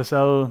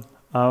OpenSSL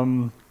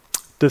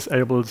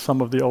disables some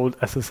of the old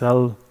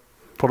SSL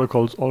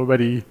protocols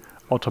already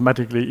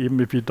automatically, even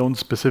if you don't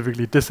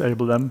specifically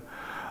disable them.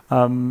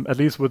 At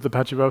least with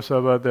Apache Web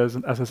Server, there's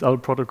an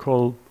SSL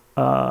protocol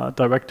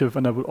directive,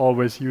 and I would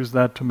always use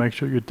that to make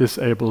sure you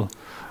disable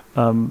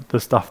the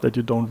stuff that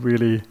you don't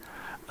really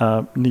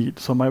need.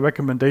 So my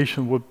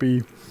recommendation would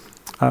be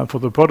for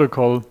the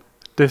protocol,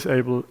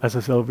 disable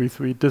SSL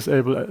v3,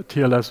 disable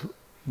TLS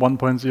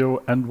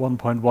 1.0 and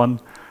 1.1,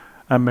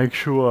 and make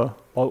sure,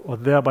 or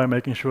thereby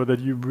making sure that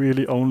you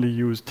really only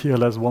use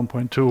TLS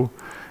 1.2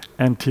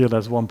 and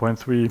TLS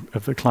 1.3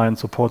 if the client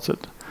supports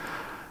it.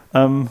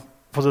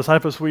 For the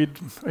Cypher Suite,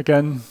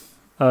 again,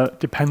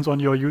 depends on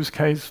your use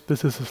case.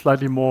 This is a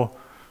slightly more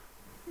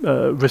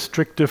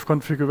restrictive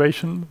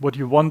configuration. What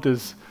you want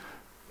is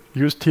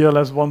use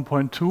TLS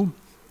 1.2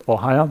 or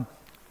higher,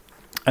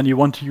 and you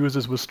want to use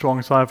this with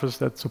strong ciphers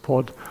that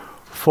support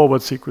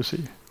forward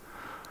secrecy.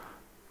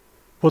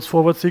 What's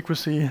forward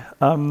secrecy?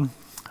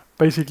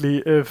 Basically,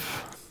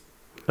 if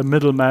a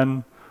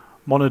middleman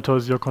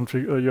monitors your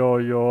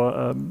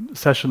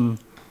session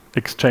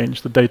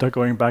exchange, the data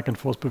going back and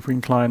forth between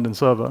client and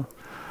server,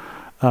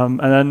 and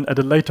then at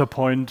a later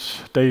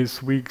point,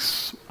 days,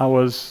 weeks,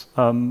 hours,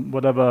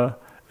 whatever,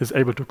 is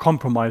able to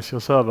compromise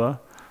your server,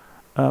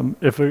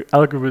 if an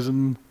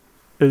algorithm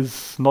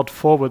is not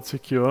forward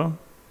secure,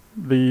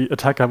 the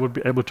attacker would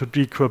be able to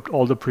decrypt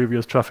all the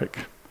previous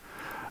traffic.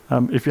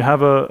 If you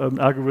have an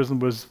algorithm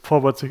with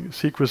forward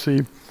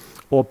secrecy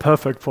or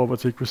perfect forward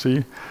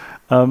secrecy,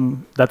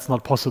 that's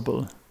not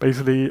possible.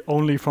 Basically,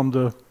 only from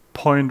the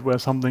point where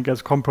something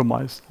gets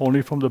compromised,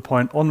 only from the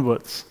point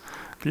onwards,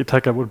 the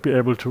attacker would be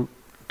able to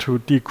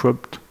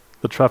decrypt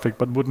the traffic,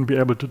 but wouldn't be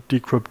able to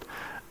decrypt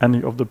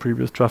any of the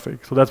previous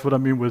traffic. So that's what I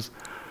mean with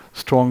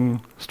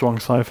strong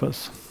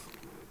ciphers.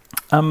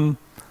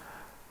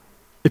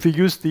 If you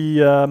use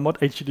the mod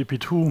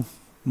HTTP2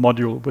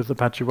 module with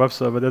Apache Web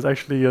Server, there's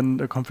actually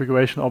a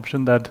configuration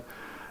option that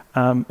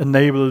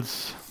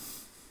enables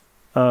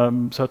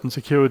certain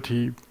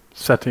security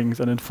settings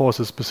and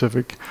enforces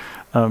specific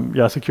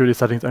security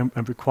settings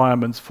and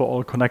requirements for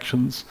all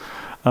connections.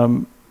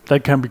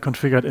 That can be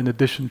configured in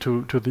addition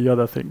to the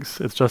other things.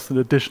 It's just an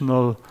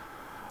additional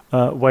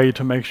way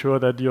to make sure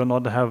that you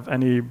not have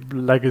any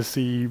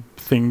legacy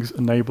things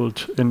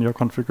enabled in your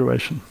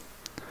configuration.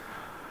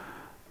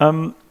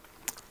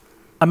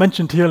 I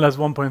mentioned TLS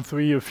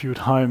 1.3 a few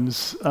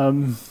times.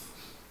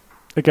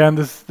 Again,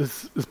 this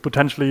is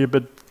potentially a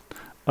bit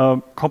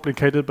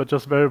complicated, but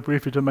just very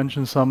briefly to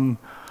mention some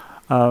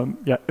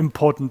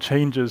important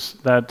changes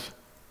where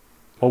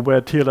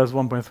TLS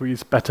 1.3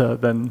 is better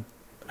than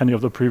any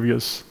of the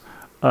previous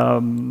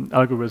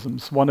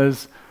algorithms. One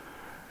is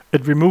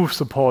it removes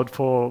support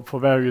for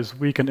various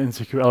weak and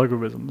insecure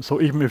algorithms.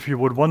 So even if you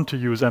would want to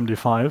use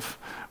MD5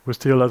 with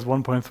TLS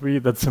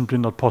 1.3, that's simply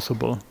not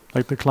possible.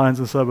 Like the clients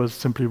and servers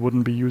simply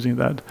wouldn't be using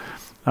that.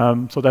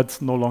 So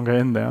that's no longer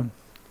in there,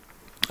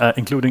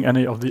 including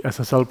any of the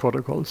SSL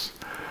protocols.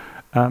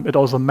 It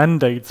also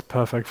mandates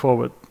perfect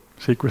forward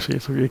secrecy,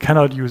 so you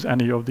cannot use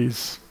any of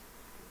these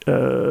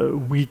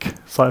weak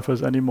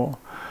ciphers anymore.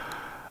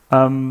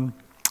 And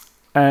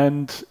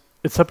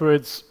it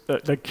separates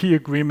like key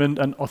agreement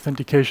and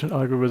authentication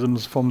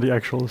algorithms from the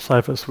actual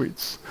cipher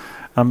suites.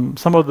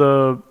 Some of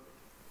the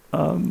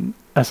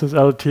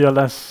SSL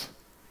TLS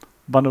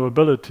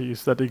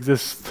vulnerabilities that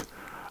exist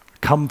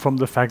come from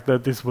the fact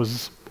that this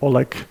was all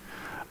like,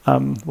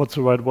 what's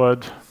the right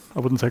word? I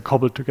wouldn't say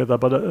cobbled together,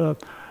 but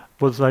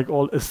was like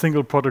all a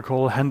single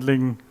protocol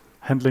handling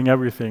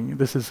everything.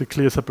 This is a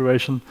clear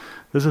separation.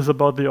 This is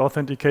about the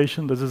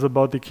authentication, this is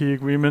about the key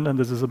agreement, and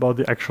this is about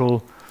the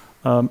actual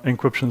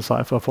encryption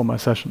cipher for my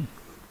session.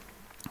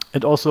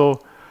 It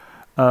also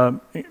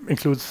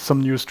includes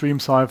some new stream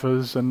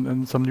ciphers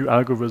and some new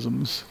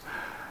algorithms.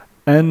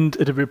 And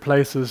it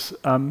replaces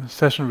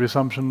session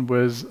resumption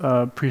with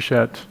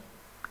pre-shared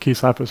key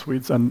cipher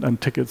suites and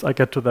tickets. I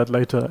get to that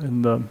later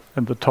in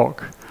the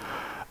talk.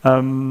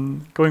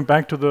 Going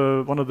back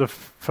to one of the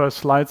first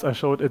slides I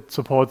showed, it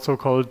supports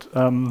so-called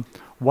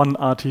one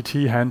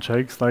RTT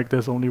handshakes. Like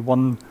there's only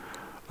one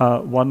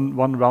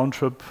round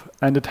trip,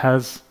 and it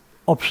has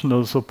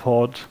optional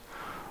support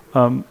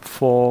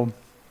for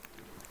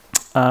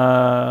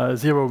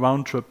 0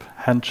 round trip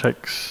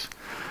handshakes.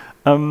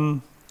 I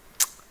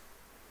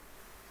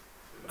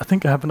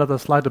think I have another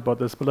slide about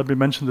this, but let me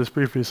mention this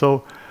briefly.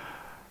 So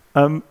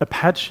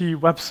Apache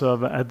web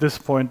server at this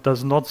point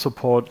does not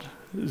support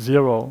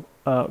 0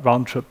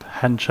 round trip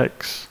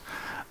handshakes.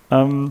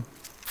 I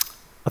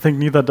think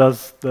neither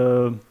does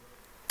the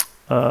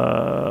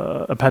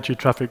Apache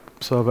traffic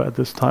server at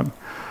this time,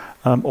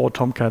 or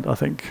Tomcat. I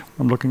think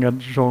I'm looking at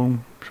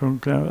Jean.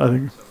 I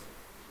think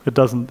it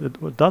doesn't.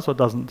 It does or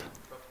doesn't?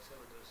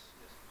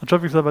 A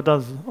traffic server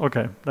does.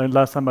 Okay. Then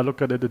last time I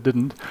looked at it, it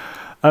didn't.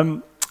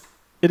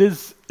 It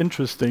is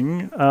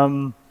interesting.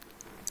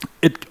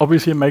 It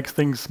obviously makes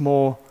things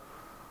more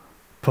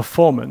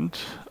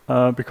performant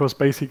because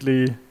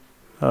basically,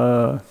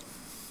 are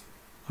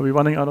we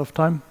running out of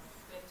time?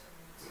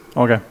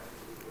 Okay.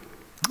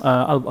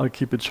 I'll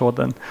keep it short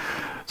then.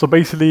 So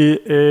basically,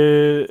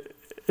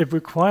 it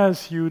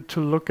requires you to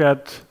look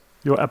at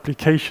your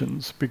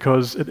applications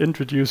because it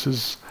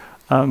introduces,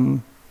 I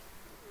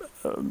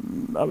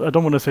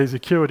don't want to say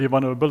security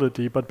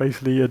vulnerability, but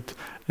basically it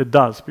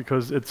does,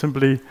 because it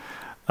simply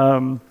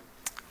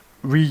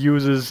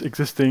reuses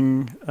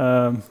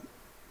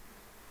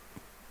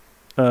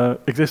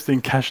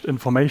existing cached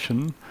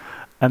information,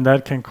 and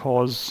that can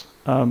cause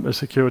a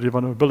security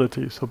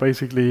vulnerability. So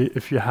basically,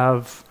 if you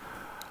have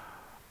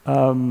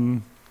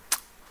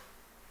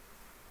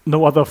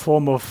no other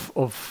form of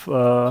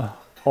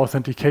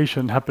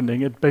authentication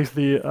happening, it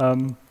basically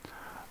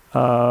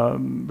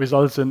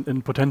results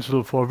in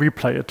potential for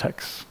replay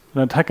attacks.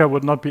 An attacker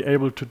would not be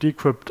able to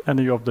decrypt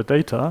any of the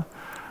data,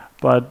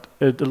 but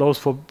it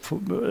allows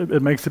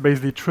it makes it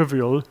basically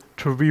trivial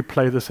to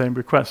replay the same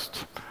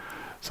request.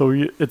 So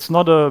it's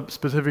not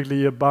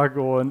specifically a bug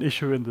or an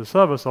issue in the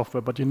server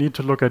software, but you need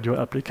to look at your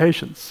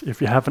applications.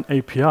 If you have an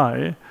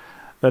API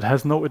that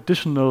has no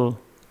additional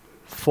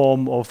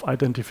form of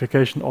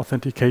identification,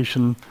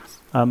 authentication,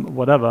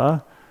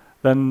 whatever,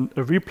 then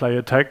a replay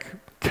attack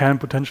can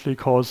potentially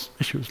cause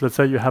issues. Let's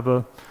say you have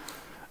a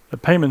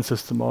payment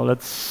system, or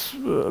let's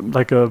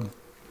like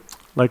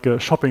a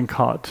shopping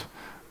cart,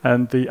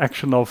 and the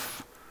action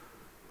of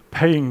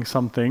paying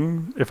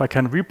something, if I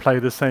can replay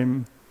the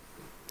same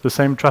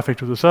traffic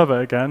to the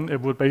server again,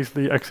 it would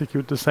basically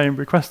execute the same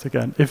request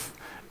again. If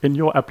in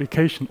your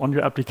application, on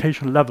your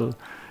application level,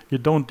 you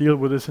don't deal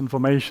with this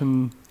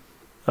information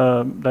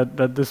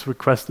that this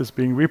request is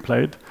being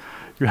replayed,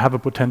 you have a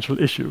potential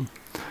issue.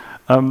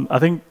 I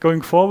think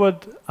going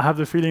forward, I have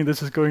the feeling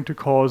this is going to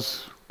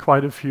cause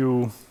quite a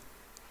few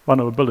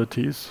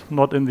vulnerabilities,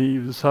 not in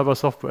the server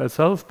software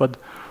itself, but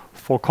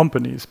for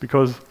companies,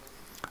 because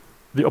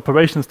the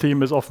operations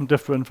team is often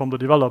different from the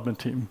development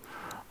team.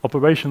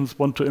 Operations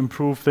want to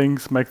improve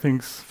things, make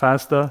things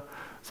faster,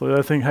 so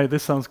they think, hey,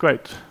 this sounds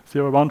great,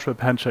 0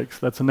 round-trip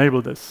handshakes, let's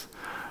enable this.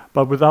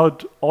 But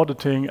without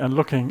auditing and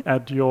looking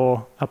at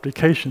your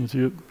applications,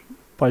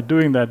 by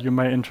doing that, you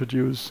may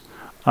introduce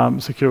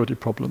security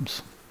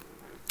problems.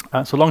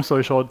 So long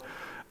story short,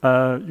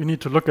 you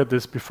need to look at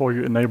this before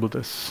you enable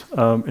this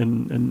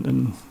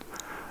in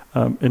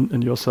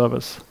your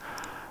service.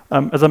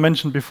 As I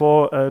mentioned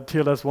before,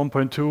 TLS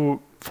 1.2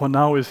 for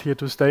now is here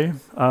to stay.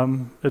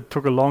 It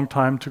took a long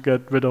time to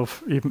get rid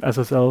of even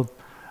SSL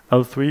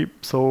L3.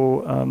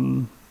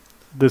 So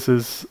this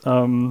is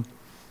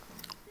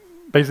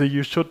basically,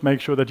 you should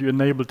make sure that you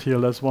enable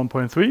TLS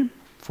 1.3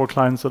 for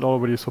clients that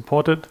already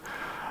support it.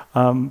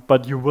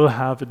 But you will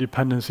have a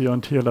dependency on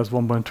TLS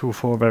 1.2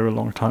 for a very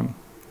long time.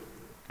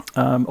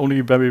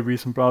 Only very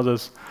recent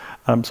browsers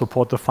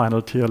support the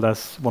final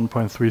TLS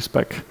 1.3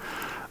 spec.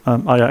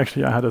 Yeah,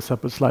 actually, I had a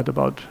separate slide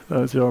about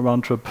zero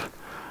round-trip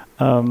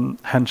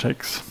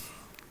handshakes.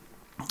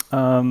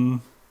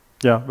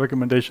 Yeah,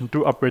 recommendation,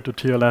 do upgrade to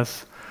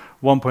TLS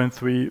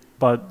 1.3,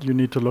 but you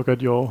need to look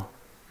at your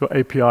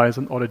APIs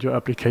and audit your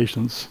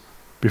applications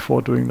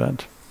before doing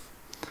that.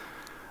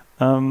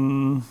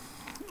 Random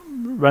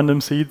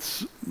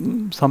seeds,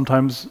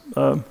 sometimes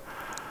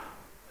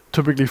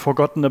typically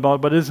forgotten about,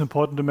 but it is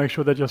important to make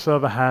sure that your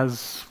server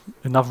has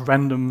enough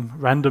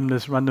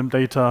randomness, random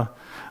data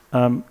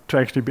to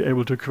actually be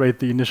able to create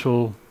the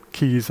initial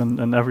keys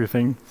and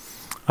everything,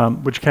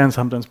 which can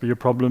sometimes be a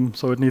problem.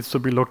 So it needs to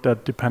be looked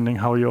at depending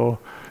how your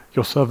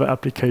server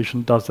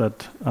application does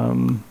that.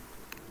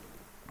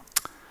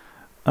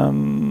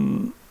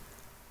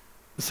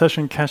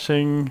 Session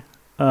caching.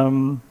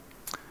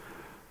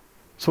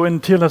 So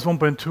in TLS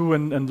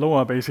 1.2 and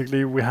lower,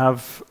 basically, we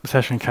have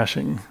session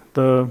caching.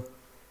 The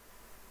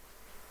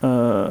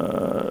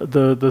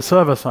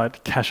server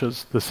side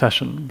caches the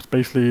session. It's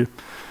basically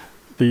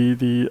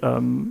the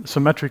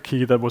symmetric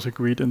key that was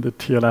agreed in the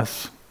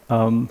TLS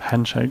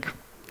handshake.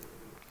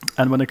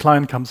 And when a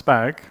client comes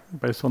back,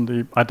 based on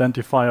the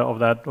identifier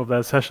of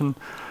that session,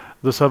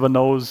 the server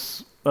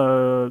knows.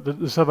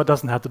 The server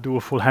doesn't have to do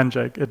a full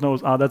handshake. It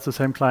knows, that's the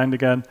same client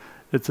again.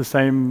 It's the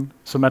same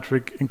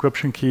symmetric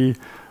encryption key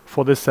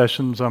for this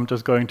session, so I'm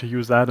just going to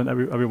use that, and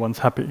everyone's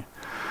happy.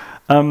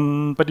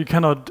 But you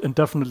cannot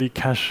indefinitely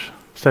cache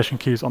session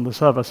keys on the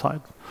server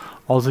side.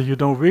 Also, you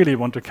don't really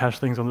want to cache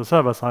things on the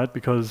server side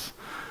because,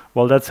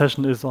 well, that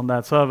session is on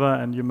that server,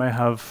 and you may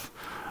have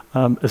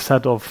a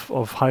set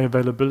of high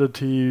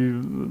availability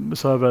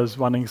servers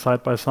running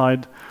side by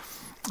side.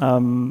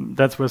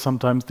 That's where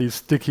sometimes these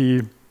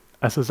sticky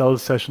SSL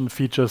session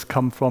features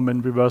come from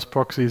in reverse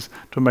proxies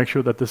to make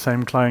sure that the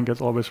same client gets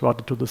always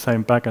routed to the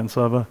same backend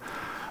server.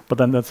 But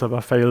then that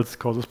server fails,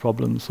 causes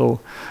problems. So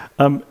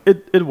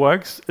it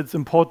works. It's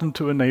important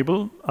to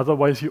enable.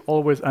 Otherwise, you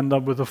always end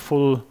up with a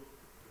full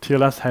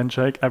TLS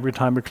handshake every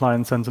time a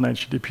client sends an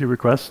HTTP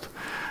request.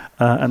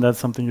 And that's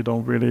something you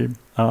don't really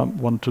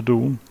want to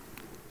do.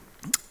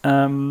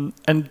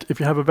 And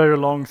if you have a very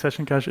long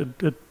session cache,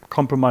 it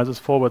compromises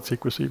forward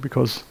secrecy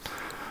because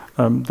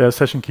there are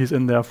session keys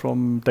in there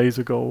from days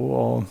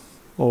ago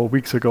or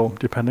weeks ago,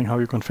 depending how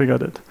you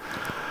configured it.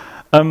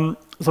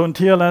 So in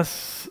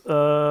TLS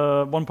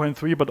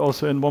 1.3, but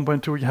also in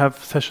 1.2, you have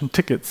session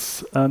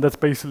tickets. And that's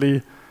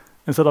basically,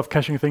 instead of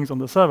caching things on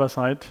the server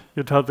side,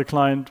 you tell the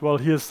client, well,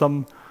 here's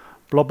some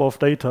blob of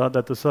data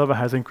that the server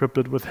has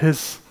encrypted with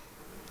his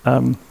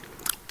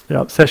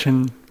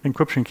session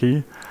encryption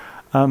key,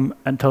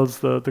 and tells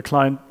the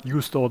client,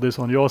 you store this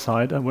on your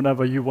side, and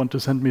whenever you want to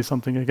send me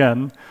something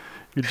again,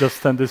 you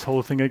just send this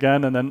whole thing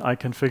again, and then I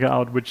can figure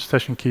out which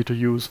session key to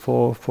use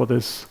for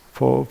this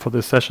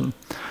session.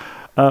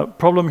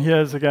 Problem here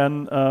is,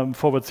 again,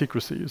 forward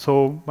secrecy.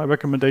 So my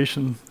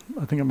recommendation,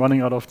 I think I'm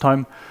running out of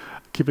time,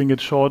 keeping it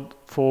short,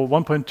 for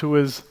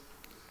 1.2 is,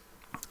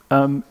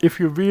 if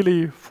you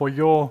really, for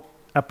your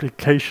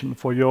application,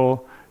 for your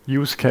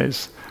use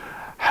case,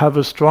 have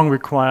a strong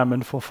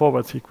requirement for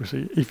forward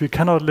secrecy, if you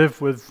cannot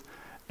live with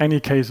any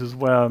cases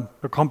where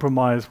a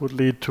compromise would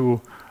lead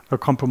to a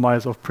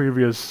compromise of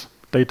previous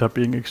data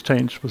being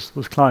exchanged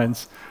with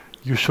clients,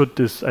 you should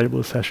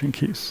disable session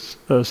tickets.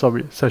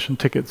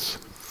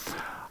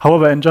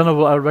 However, in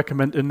general, I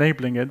recommend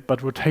enabling it,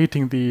 but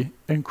rotating the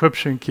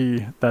encryption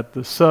key that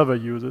the server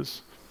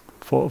uses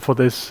for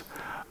this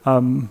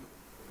on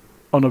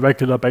a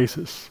regular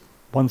basis,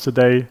 once a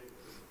day,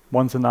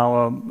 once an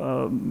hour,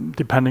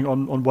 depending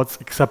on what's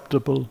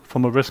acceptable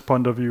from a risk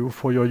point of view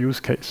for your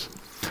use case.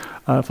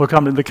 For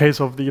example, in the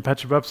case of the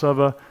Apache web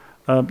server,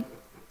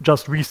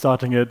 just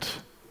restarting it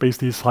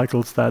basically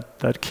cycles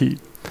that key.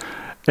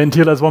 In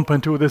TLS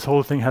 1.2, this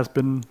whole thing has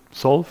been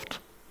solved,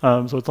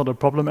 so it's not a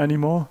problem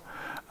anymore.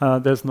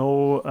 There's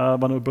no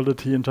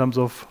vulnerability in terms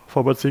of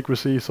forward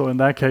secrecy, so in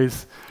that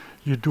case,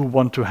 you do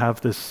want to have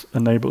this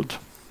enabled.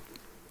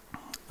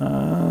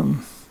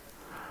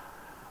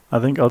 I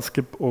think I'll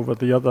skip over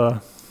the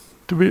other.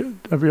 Are we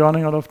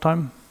running out of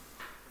time?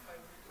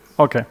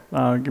 Okay,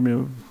 give me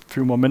a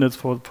few more minutes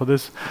for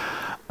this.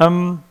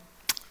 So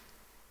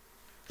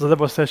that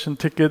was session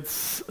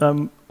tickets,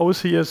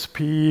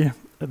 OCSP,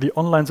 the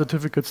online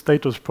certificate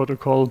status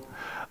protocol.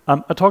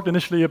 I talked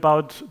initially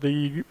about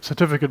the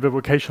certificate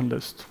revocation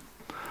list.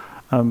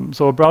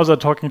 So a browser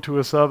talking to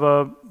a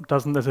server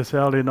doesn't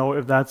necessarily know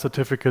if that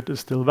certificate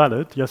is still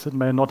valid. Yes, it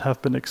may not have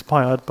been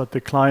expired, but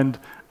the client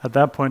at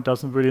that point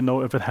doesn't really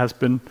know if it has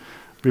been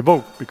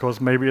revoked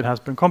because maybe it has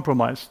been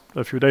compromised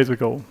a few days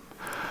ago.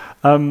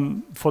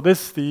 For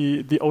this,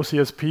 the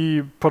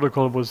OCSP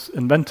protocol was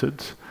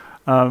invented.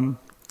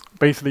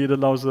 Basically, it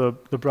allows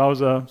the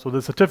browser, so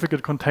the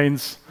certificate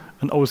contains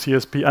an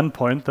OCSP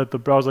endpoint that the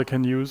browser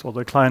can use or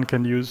the client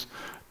can use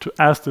to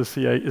ask the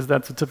CA, is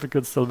that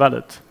certificate still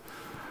valid?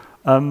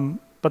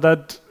 But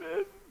that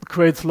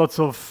creates lots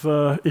of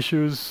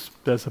issues.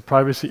 There's a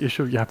privacy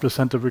issue. You have to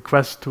send a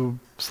request to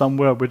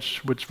somewhere,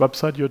 which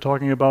website you're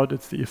talking about.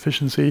 It's the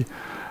efficiency.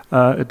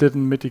 It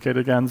didn't mitigate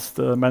against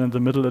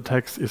man-in-the-middle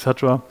attacks,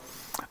 etc.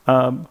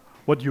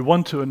 what you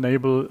want to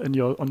enable in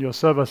on your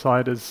server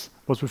side is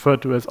what's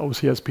referred to as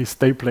OCSP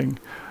stapling.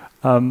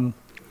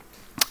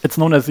 It's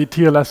known as the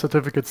TLS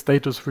certificate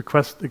status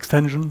request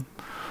extension.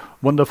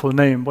 Wonderful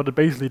name. What it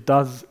basically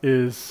does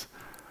is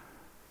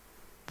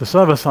the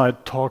server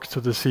side talks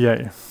to the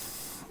CA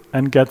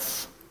and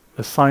gets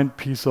a signed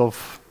piece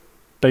of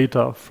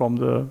data from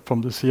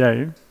the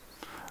CA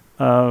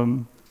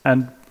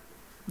and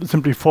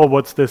simply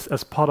forwards this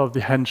as part of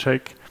the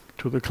handshake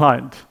to the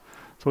client.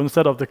 So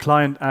instead of the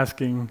client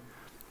asking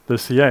the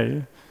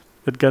CA,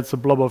 it gets a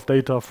blob of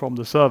data from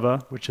the server,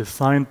 which is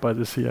signed by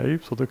the CA,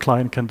 so the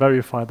client can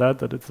verify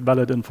that it's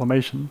valid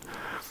information,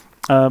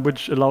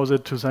 which allows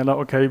it to say, like,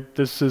 okay,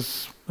 this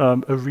is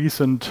a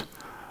recent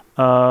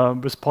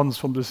response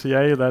from the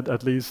CA that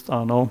at least, I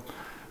don't know,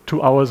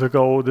 2 hours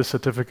ago, this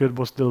certificate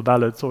was still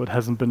valid, so it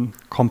hasn't been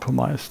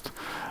compromised.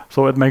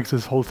 So it makes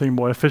this whole thing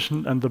more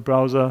efficient, and the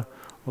browser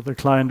or the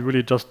client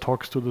really just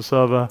talks to the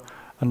server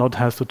and not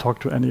has to talk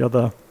to any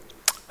other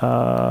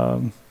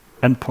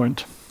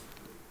endpoint.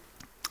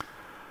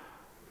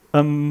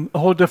 A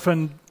whole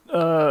different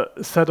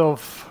set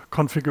of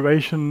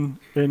configuration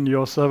in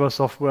your server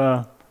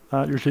software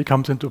usually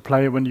comes into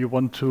play when you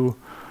want to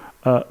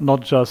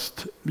not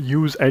just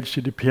use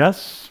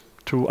HTTPS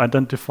to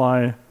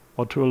identify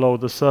or to allow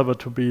the server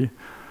to be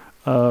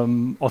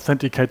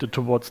authenticated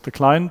towards the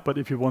client, but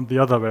if you want the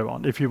other way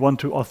around, if you want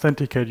to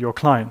authenticate your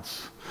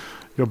clients,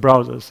 your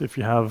browsers, if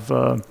you have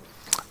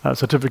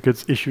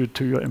certificates issued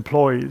to your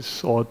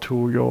employees or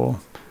to your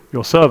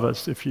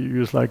servers, if you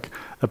use like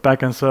a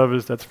backend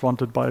service that's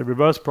fronted by a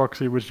reverse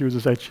proxy which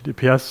uses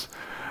HTTPS,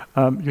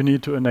 you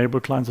need to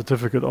enable client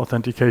certificate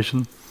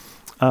authentication,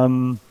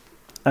 and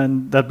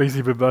that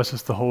basically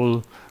reverses the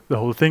whole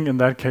thing. In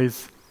that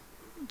case,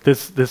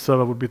 this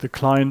server would be the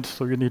client,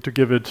 so you need to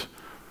give it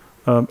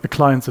a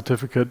client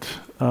certificate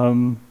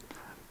and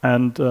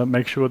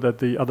make sure that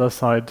the other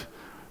side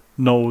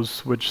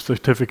knows which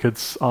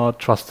certificates are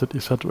trusted,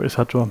 etc.,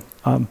 etc.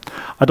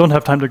 I don't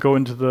have time to go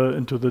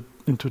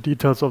into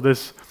details of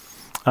this.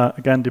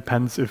 Again,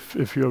 depends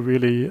if you're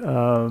really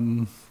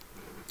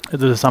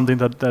this is something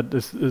that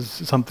is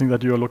something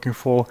that you are looking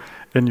for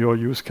in your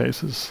use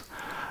cases.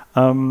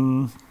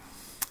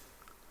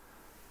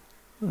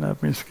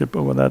 Let me skip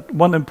over that.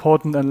 One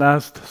important and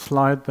last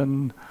slide,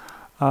 then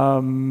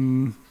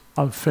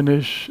I'll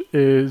finish,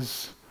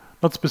 is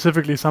not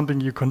specifically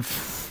something you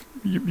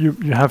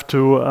have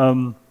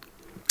to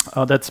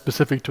that's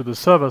specific to the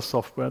server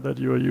software that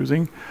you are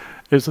using,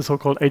 is the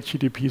so-called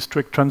HTTP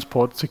strict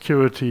transport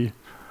security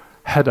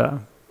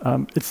header.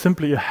 It's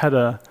simply a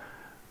header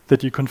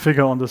that you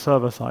configure on the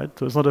server side.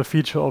 So it's not a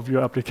feature of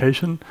your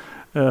application.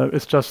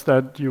 It's just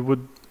that you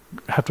would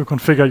have to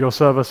configure your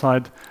server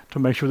side to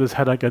make sure this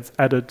header gets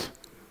added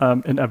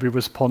in every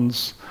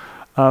response.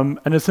 And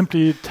it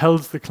simply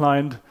tells the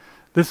client,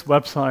 this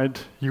website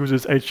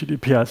uses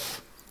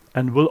HTTPS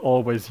and will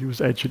always use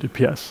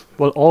HTTPS.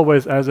 Well,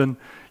 always as in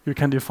you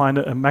can define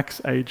a max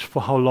age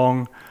for how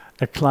long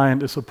a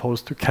client is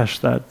supposed to cache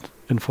that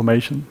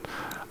information.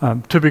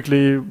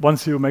 Typically,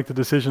 once you make the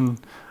decision,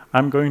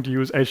 I'm going to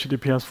use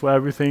HTTPS for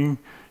everything,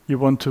 you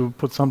want to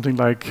put something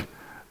like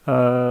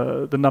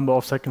the number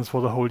of seconds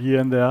for the whole year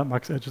in there,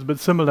 max age. It's a bit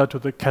similar to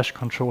the cache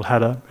control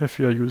header, if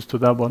you're used to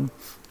that one.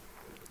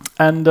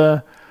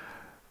 And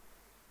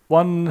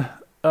one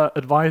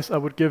advice I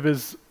would give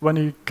is when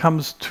it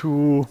comes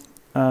to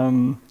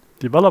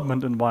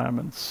development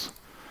environments,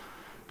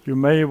 you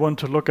may want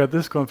to look at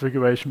this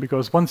configuration,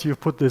 because once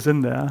you've put this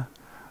in there,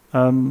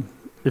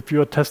 if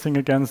you're testing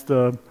against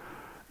the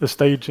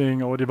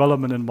staging or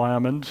development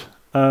environment,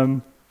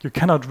 you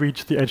cannot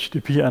reach the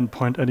HTTP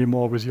endpoint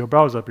anymore with your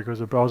browser, because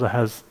the browser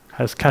has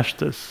cached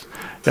this.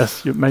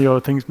 Yes, your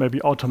things may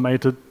be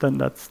automated, then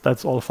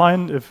that's all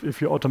fine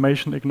if your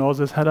automation ignores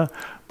this header,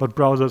 but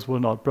browsers will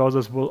not.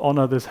 Browsers will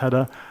honor this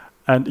header,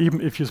 and even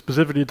if you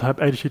specifically type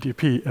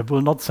HTTP, it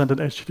will not send an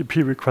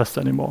HTTP request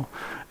anymore.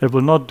 It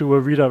will not do a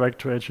redirect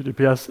to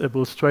HTTPS. It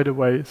will straight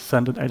away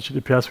send an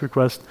HTTPS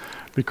request,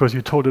 because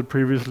you told it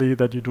previously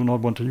that you do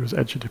not want to use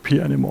HTTP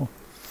anymore.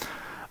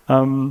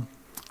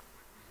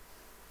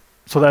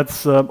 So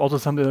that's also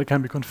something that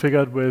can be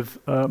configured with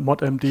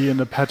modmd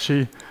and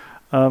Apache.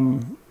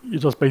 You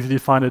just basically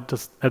define it,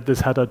 just add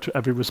this header to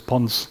every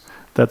response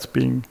that's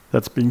being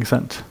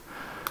sent.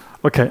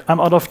 Okay, I'm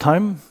out of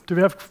time. Do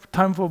we have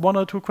time for 1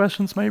 or 2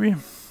 questions, maybe?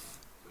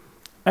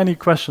 Any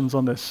questions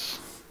on this?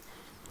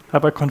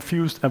 Have I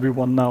confused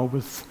everyone now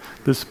with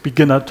this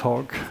beginner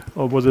talk,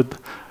 or was it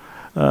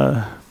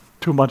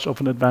too much of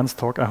an advanced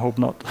talk? I hope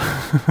not.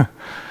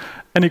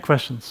 Any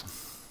questions?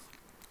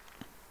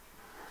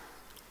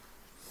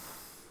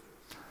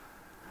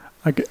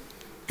 Okay.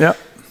 Yeah.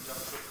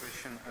 Just a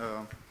question.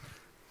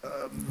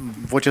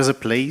 What is the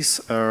place?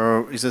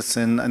 Is it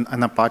in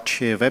an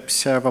Apache web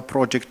server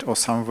project or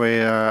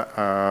somewhere?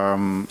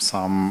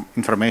 Some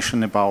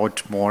information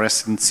about more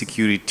recent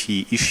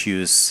security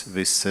issues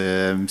with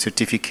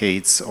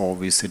certificates or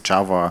with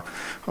Java,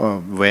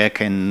 where I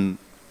can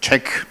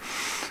check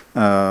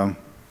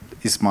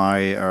is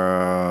my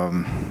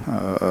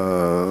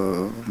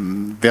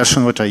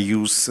version what I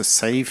use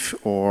safe,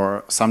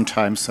 or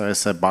sometimes there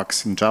is a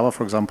bugs in Java,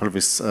 for example,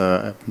 with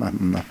so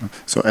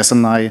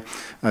SNI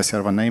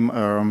server name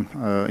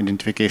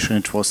identification.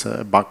 It was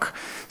a bug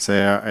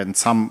there, and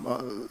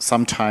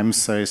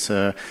sometimes there is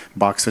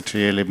bugs that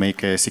really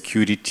make a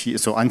security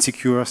so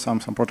unsecure some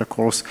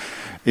protocols.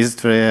 Is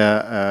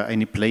there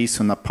any place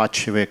on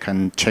Apache where I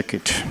can check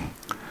it?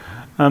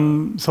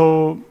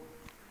 So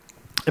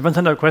if I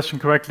understand that question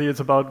correctly, it's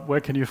about where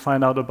can you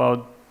find out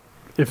about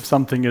if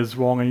something is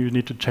wrong and you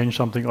need to change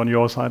something on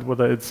your side,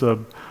 whether it's a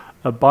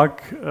bug.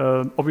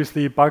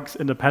 Obviously, bugs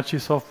in Apache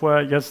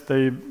software, yes,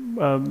 there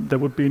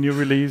would be a new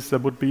release, there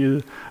would be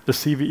a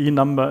CVE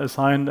number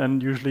assigned,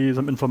 and usually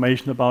some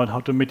information about how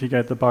to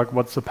mitigate the bug,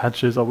 what's the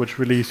patches or which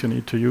release you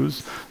need to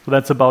use. So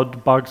that's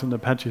about bugs in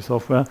Apache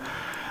software.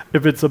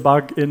 If it's a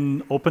bug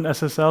in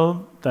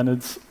OpenSSL, then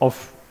it's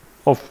off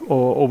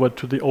or over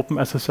to the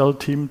OpenSSL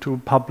team to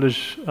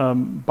publish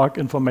bug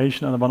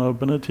information and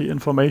vulnerability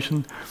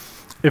information.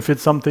 If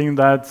it's something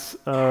that's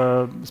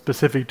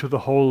specific to the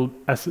whole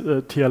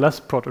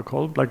TLS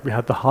protocol, like we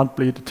had the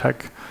Heartbleed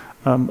attack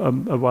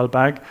a while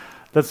back,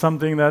 that's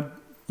something that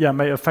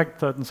may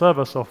affect certain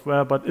server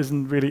software, but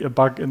isn't really a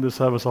bug in the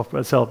server software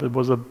itself. It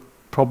was a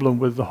problem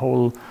with the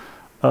whole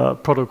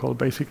protocol,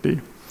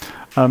 basically.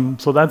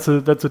 So that's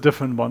a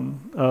different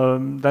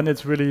one. Then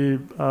it's really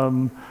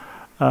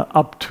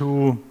up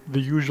to the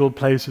usual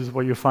places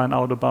where you find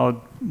out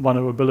about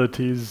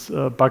vulnerabilities,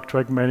 bug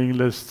track mailing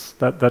lists,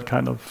 that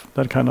kind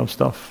of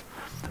stuff.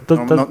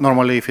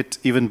 Normally, if it's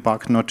even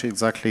bug not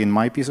exactly in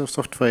my piece of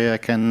software, I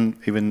can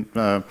even,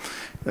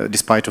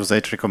 despite of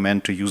that,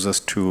 recommend to users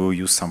to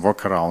use some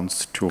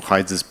workarounds to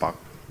hide this bug.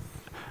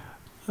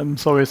 I'm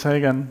sorry, say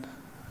again.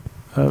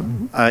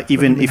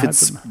 Even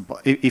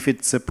if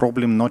it's a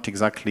problem not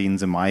exactly in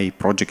my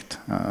project,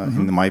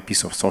 in my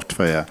piece of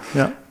software,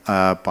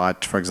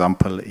 but for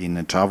example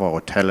in Java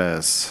or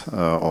TLS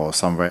or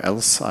somewhere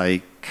else,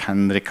 I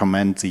can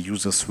recommend the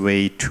user's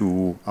way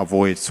to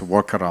avoid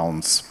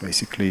workarounds,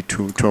 basically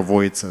to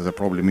avoid the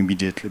problem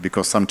immediately,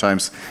 because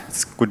sometimes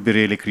it could be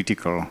really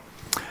critical.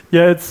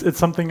 Yeah, it's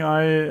something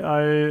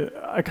I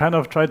kind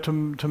of tried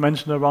to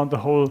mention around the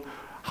whole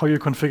how you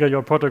configure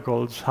your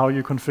protocols, how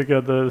you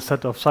configure the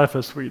set of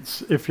cipher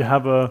suites. If you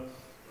have a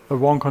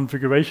wrong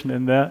configuration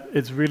in there,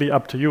 it's really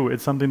up to you.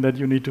 It's something that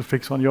you need to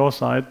fix on your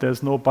side.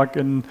 There's no bug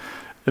in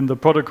the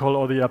protocol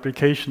or the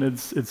application.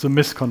 It's a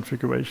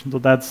misconfiguration. So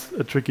that's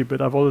a tricky bit.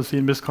 I've always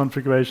seen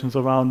misconfigurations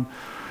around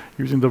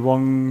using the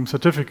wrong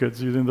certificates,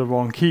 using the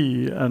wrong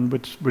key, and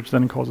which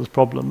then causes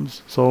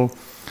problems. So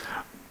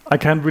I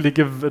can't really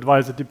give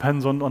advice. It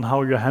depends on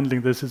how you're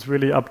handling this. It's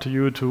really up to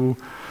you to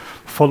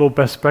follow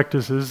best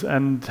practices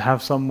and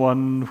have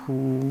someone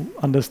who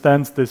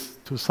understands this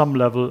to some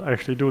level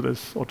actually do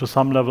this. Or to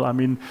some level, I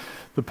mean,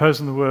 the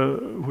person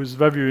who's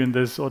reviewing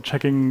this or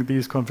checking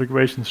these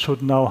configurations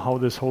should know how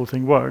this whole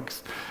thing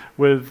works.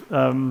 With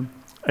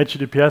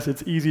HTTPS,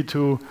 it's easy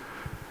to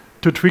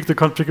tweak the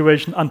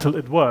configuration until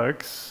it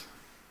works,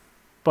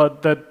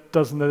 but that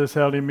doesn't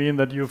necessarily mean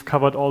that you've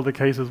covered all the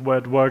cases where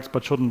it works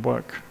but shouldn't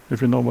work, if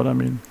you know what I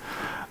mean.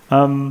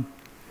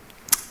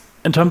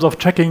 In terms of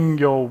checking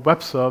your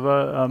web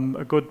server,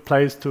 a good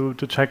place to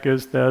check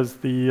is there's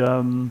the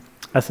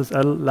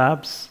SSL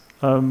labs,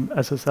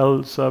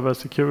 SSL server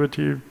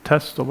security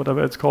test or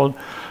whatever it's called.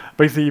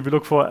 Basically, if you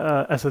look for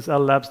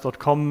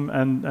sslabs.com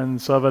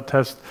and server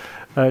test,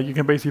 you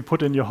can basically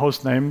put in your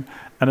host name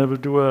and it will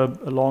do a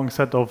long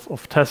set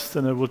of tests,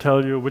 and it will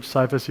tell you which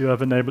ciphers you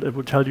have enabled. It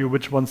will tell you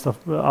which ones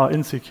are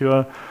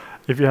insecure,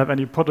 if you have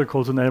any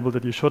protocols enabled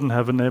that you shouldn't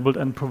have enabled,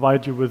 and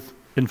provide you with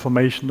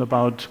information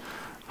about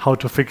how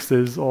to fix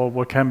this or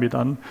what can be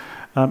done.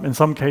 In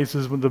some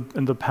cases,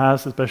 in the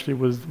past, especially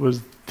with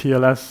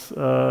TLS,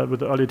 with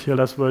the early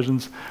TLS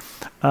versions,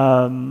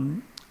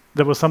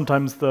 there was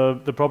sometimes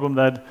the problem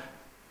that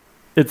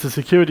it's a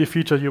security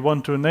feature you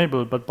want to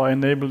enable, but by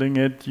enabling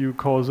it, you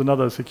cause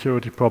another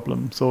security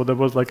problem. So there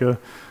was like a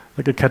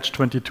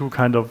catch-22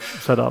 kind of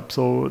setup.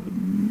 So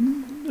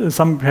in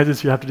some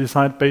cases, you have to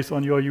decide based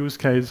on your use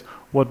case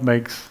what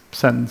makes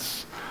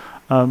sense.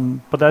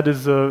 But that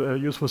is a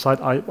useful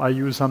site I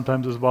use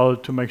sometimes as well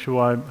to make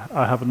sure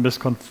I haven't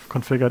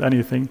misconfigured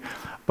anything.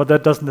 But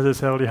that doesn't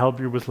necessarily help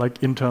you with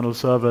like internal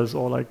servers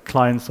or like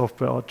client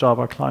software or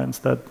Java clients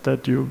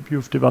that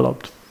you've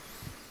developed.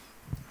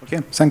 Okay,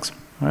 thanks.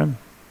 All right.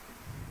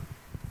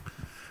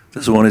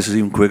 This one is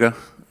even quicker.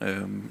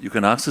 You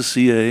can ask the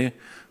CA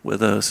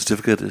whether a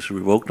certificate is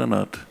revoked or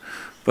not,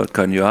 but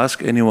can you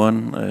ask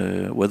anyone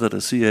whether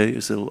the CA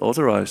is still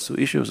authorized to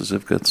issue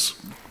certificates?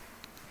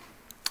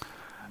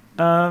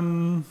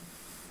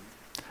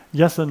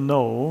 Yes and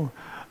no.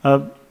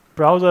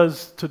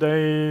 Browsers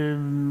today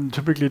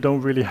typically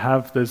don't really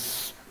have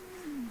this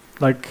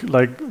like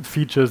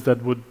features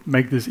that would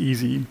make this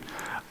easy.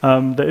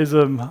 There is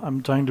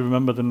I'm trying to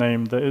remember the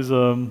name. There is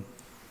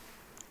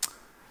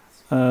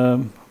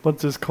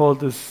what's this called?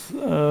 This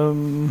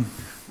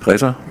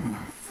Preta?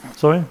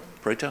 Sorry?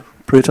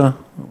 Preta?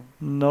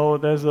 No,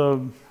 there's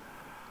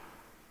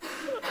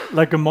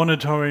like a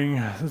monitoring,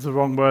 is the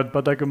wrong word,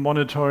 but like a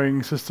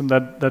monitoring system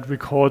that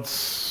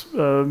records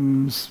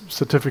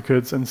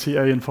certificates and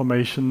CA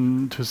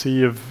information to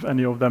see if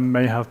any of them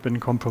may have been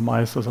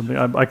compromised or something.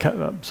 I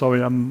can't,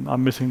 sorry,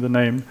 I'm missing the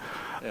name.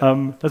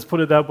 Yeah. Let's put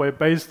it that way.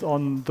 Based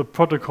on the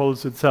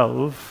protocols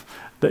itself,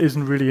 there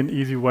isn't really an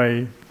easy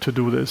way to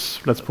do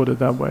this. Let's put it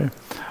that way.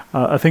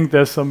 I think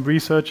there's some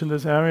research in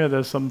this area.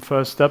 There's some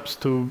first steps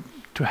to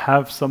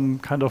have some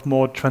kind of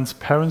more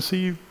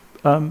transparency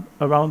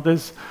around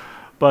this.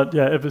 But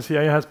yeah, if a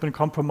CA has been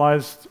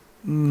compromised,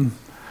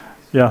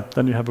 yeah,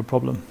 then you have a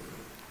problem.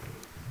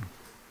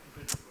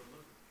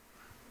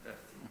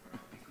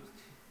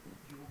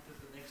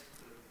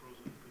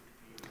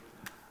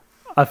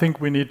 I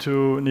think we need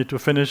to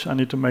finish. I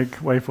need to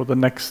make way for the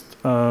next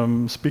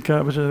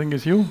speaker, which I think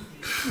is you.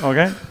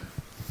 Okay.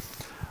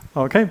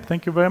 Okay.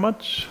 Thank you very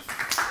much.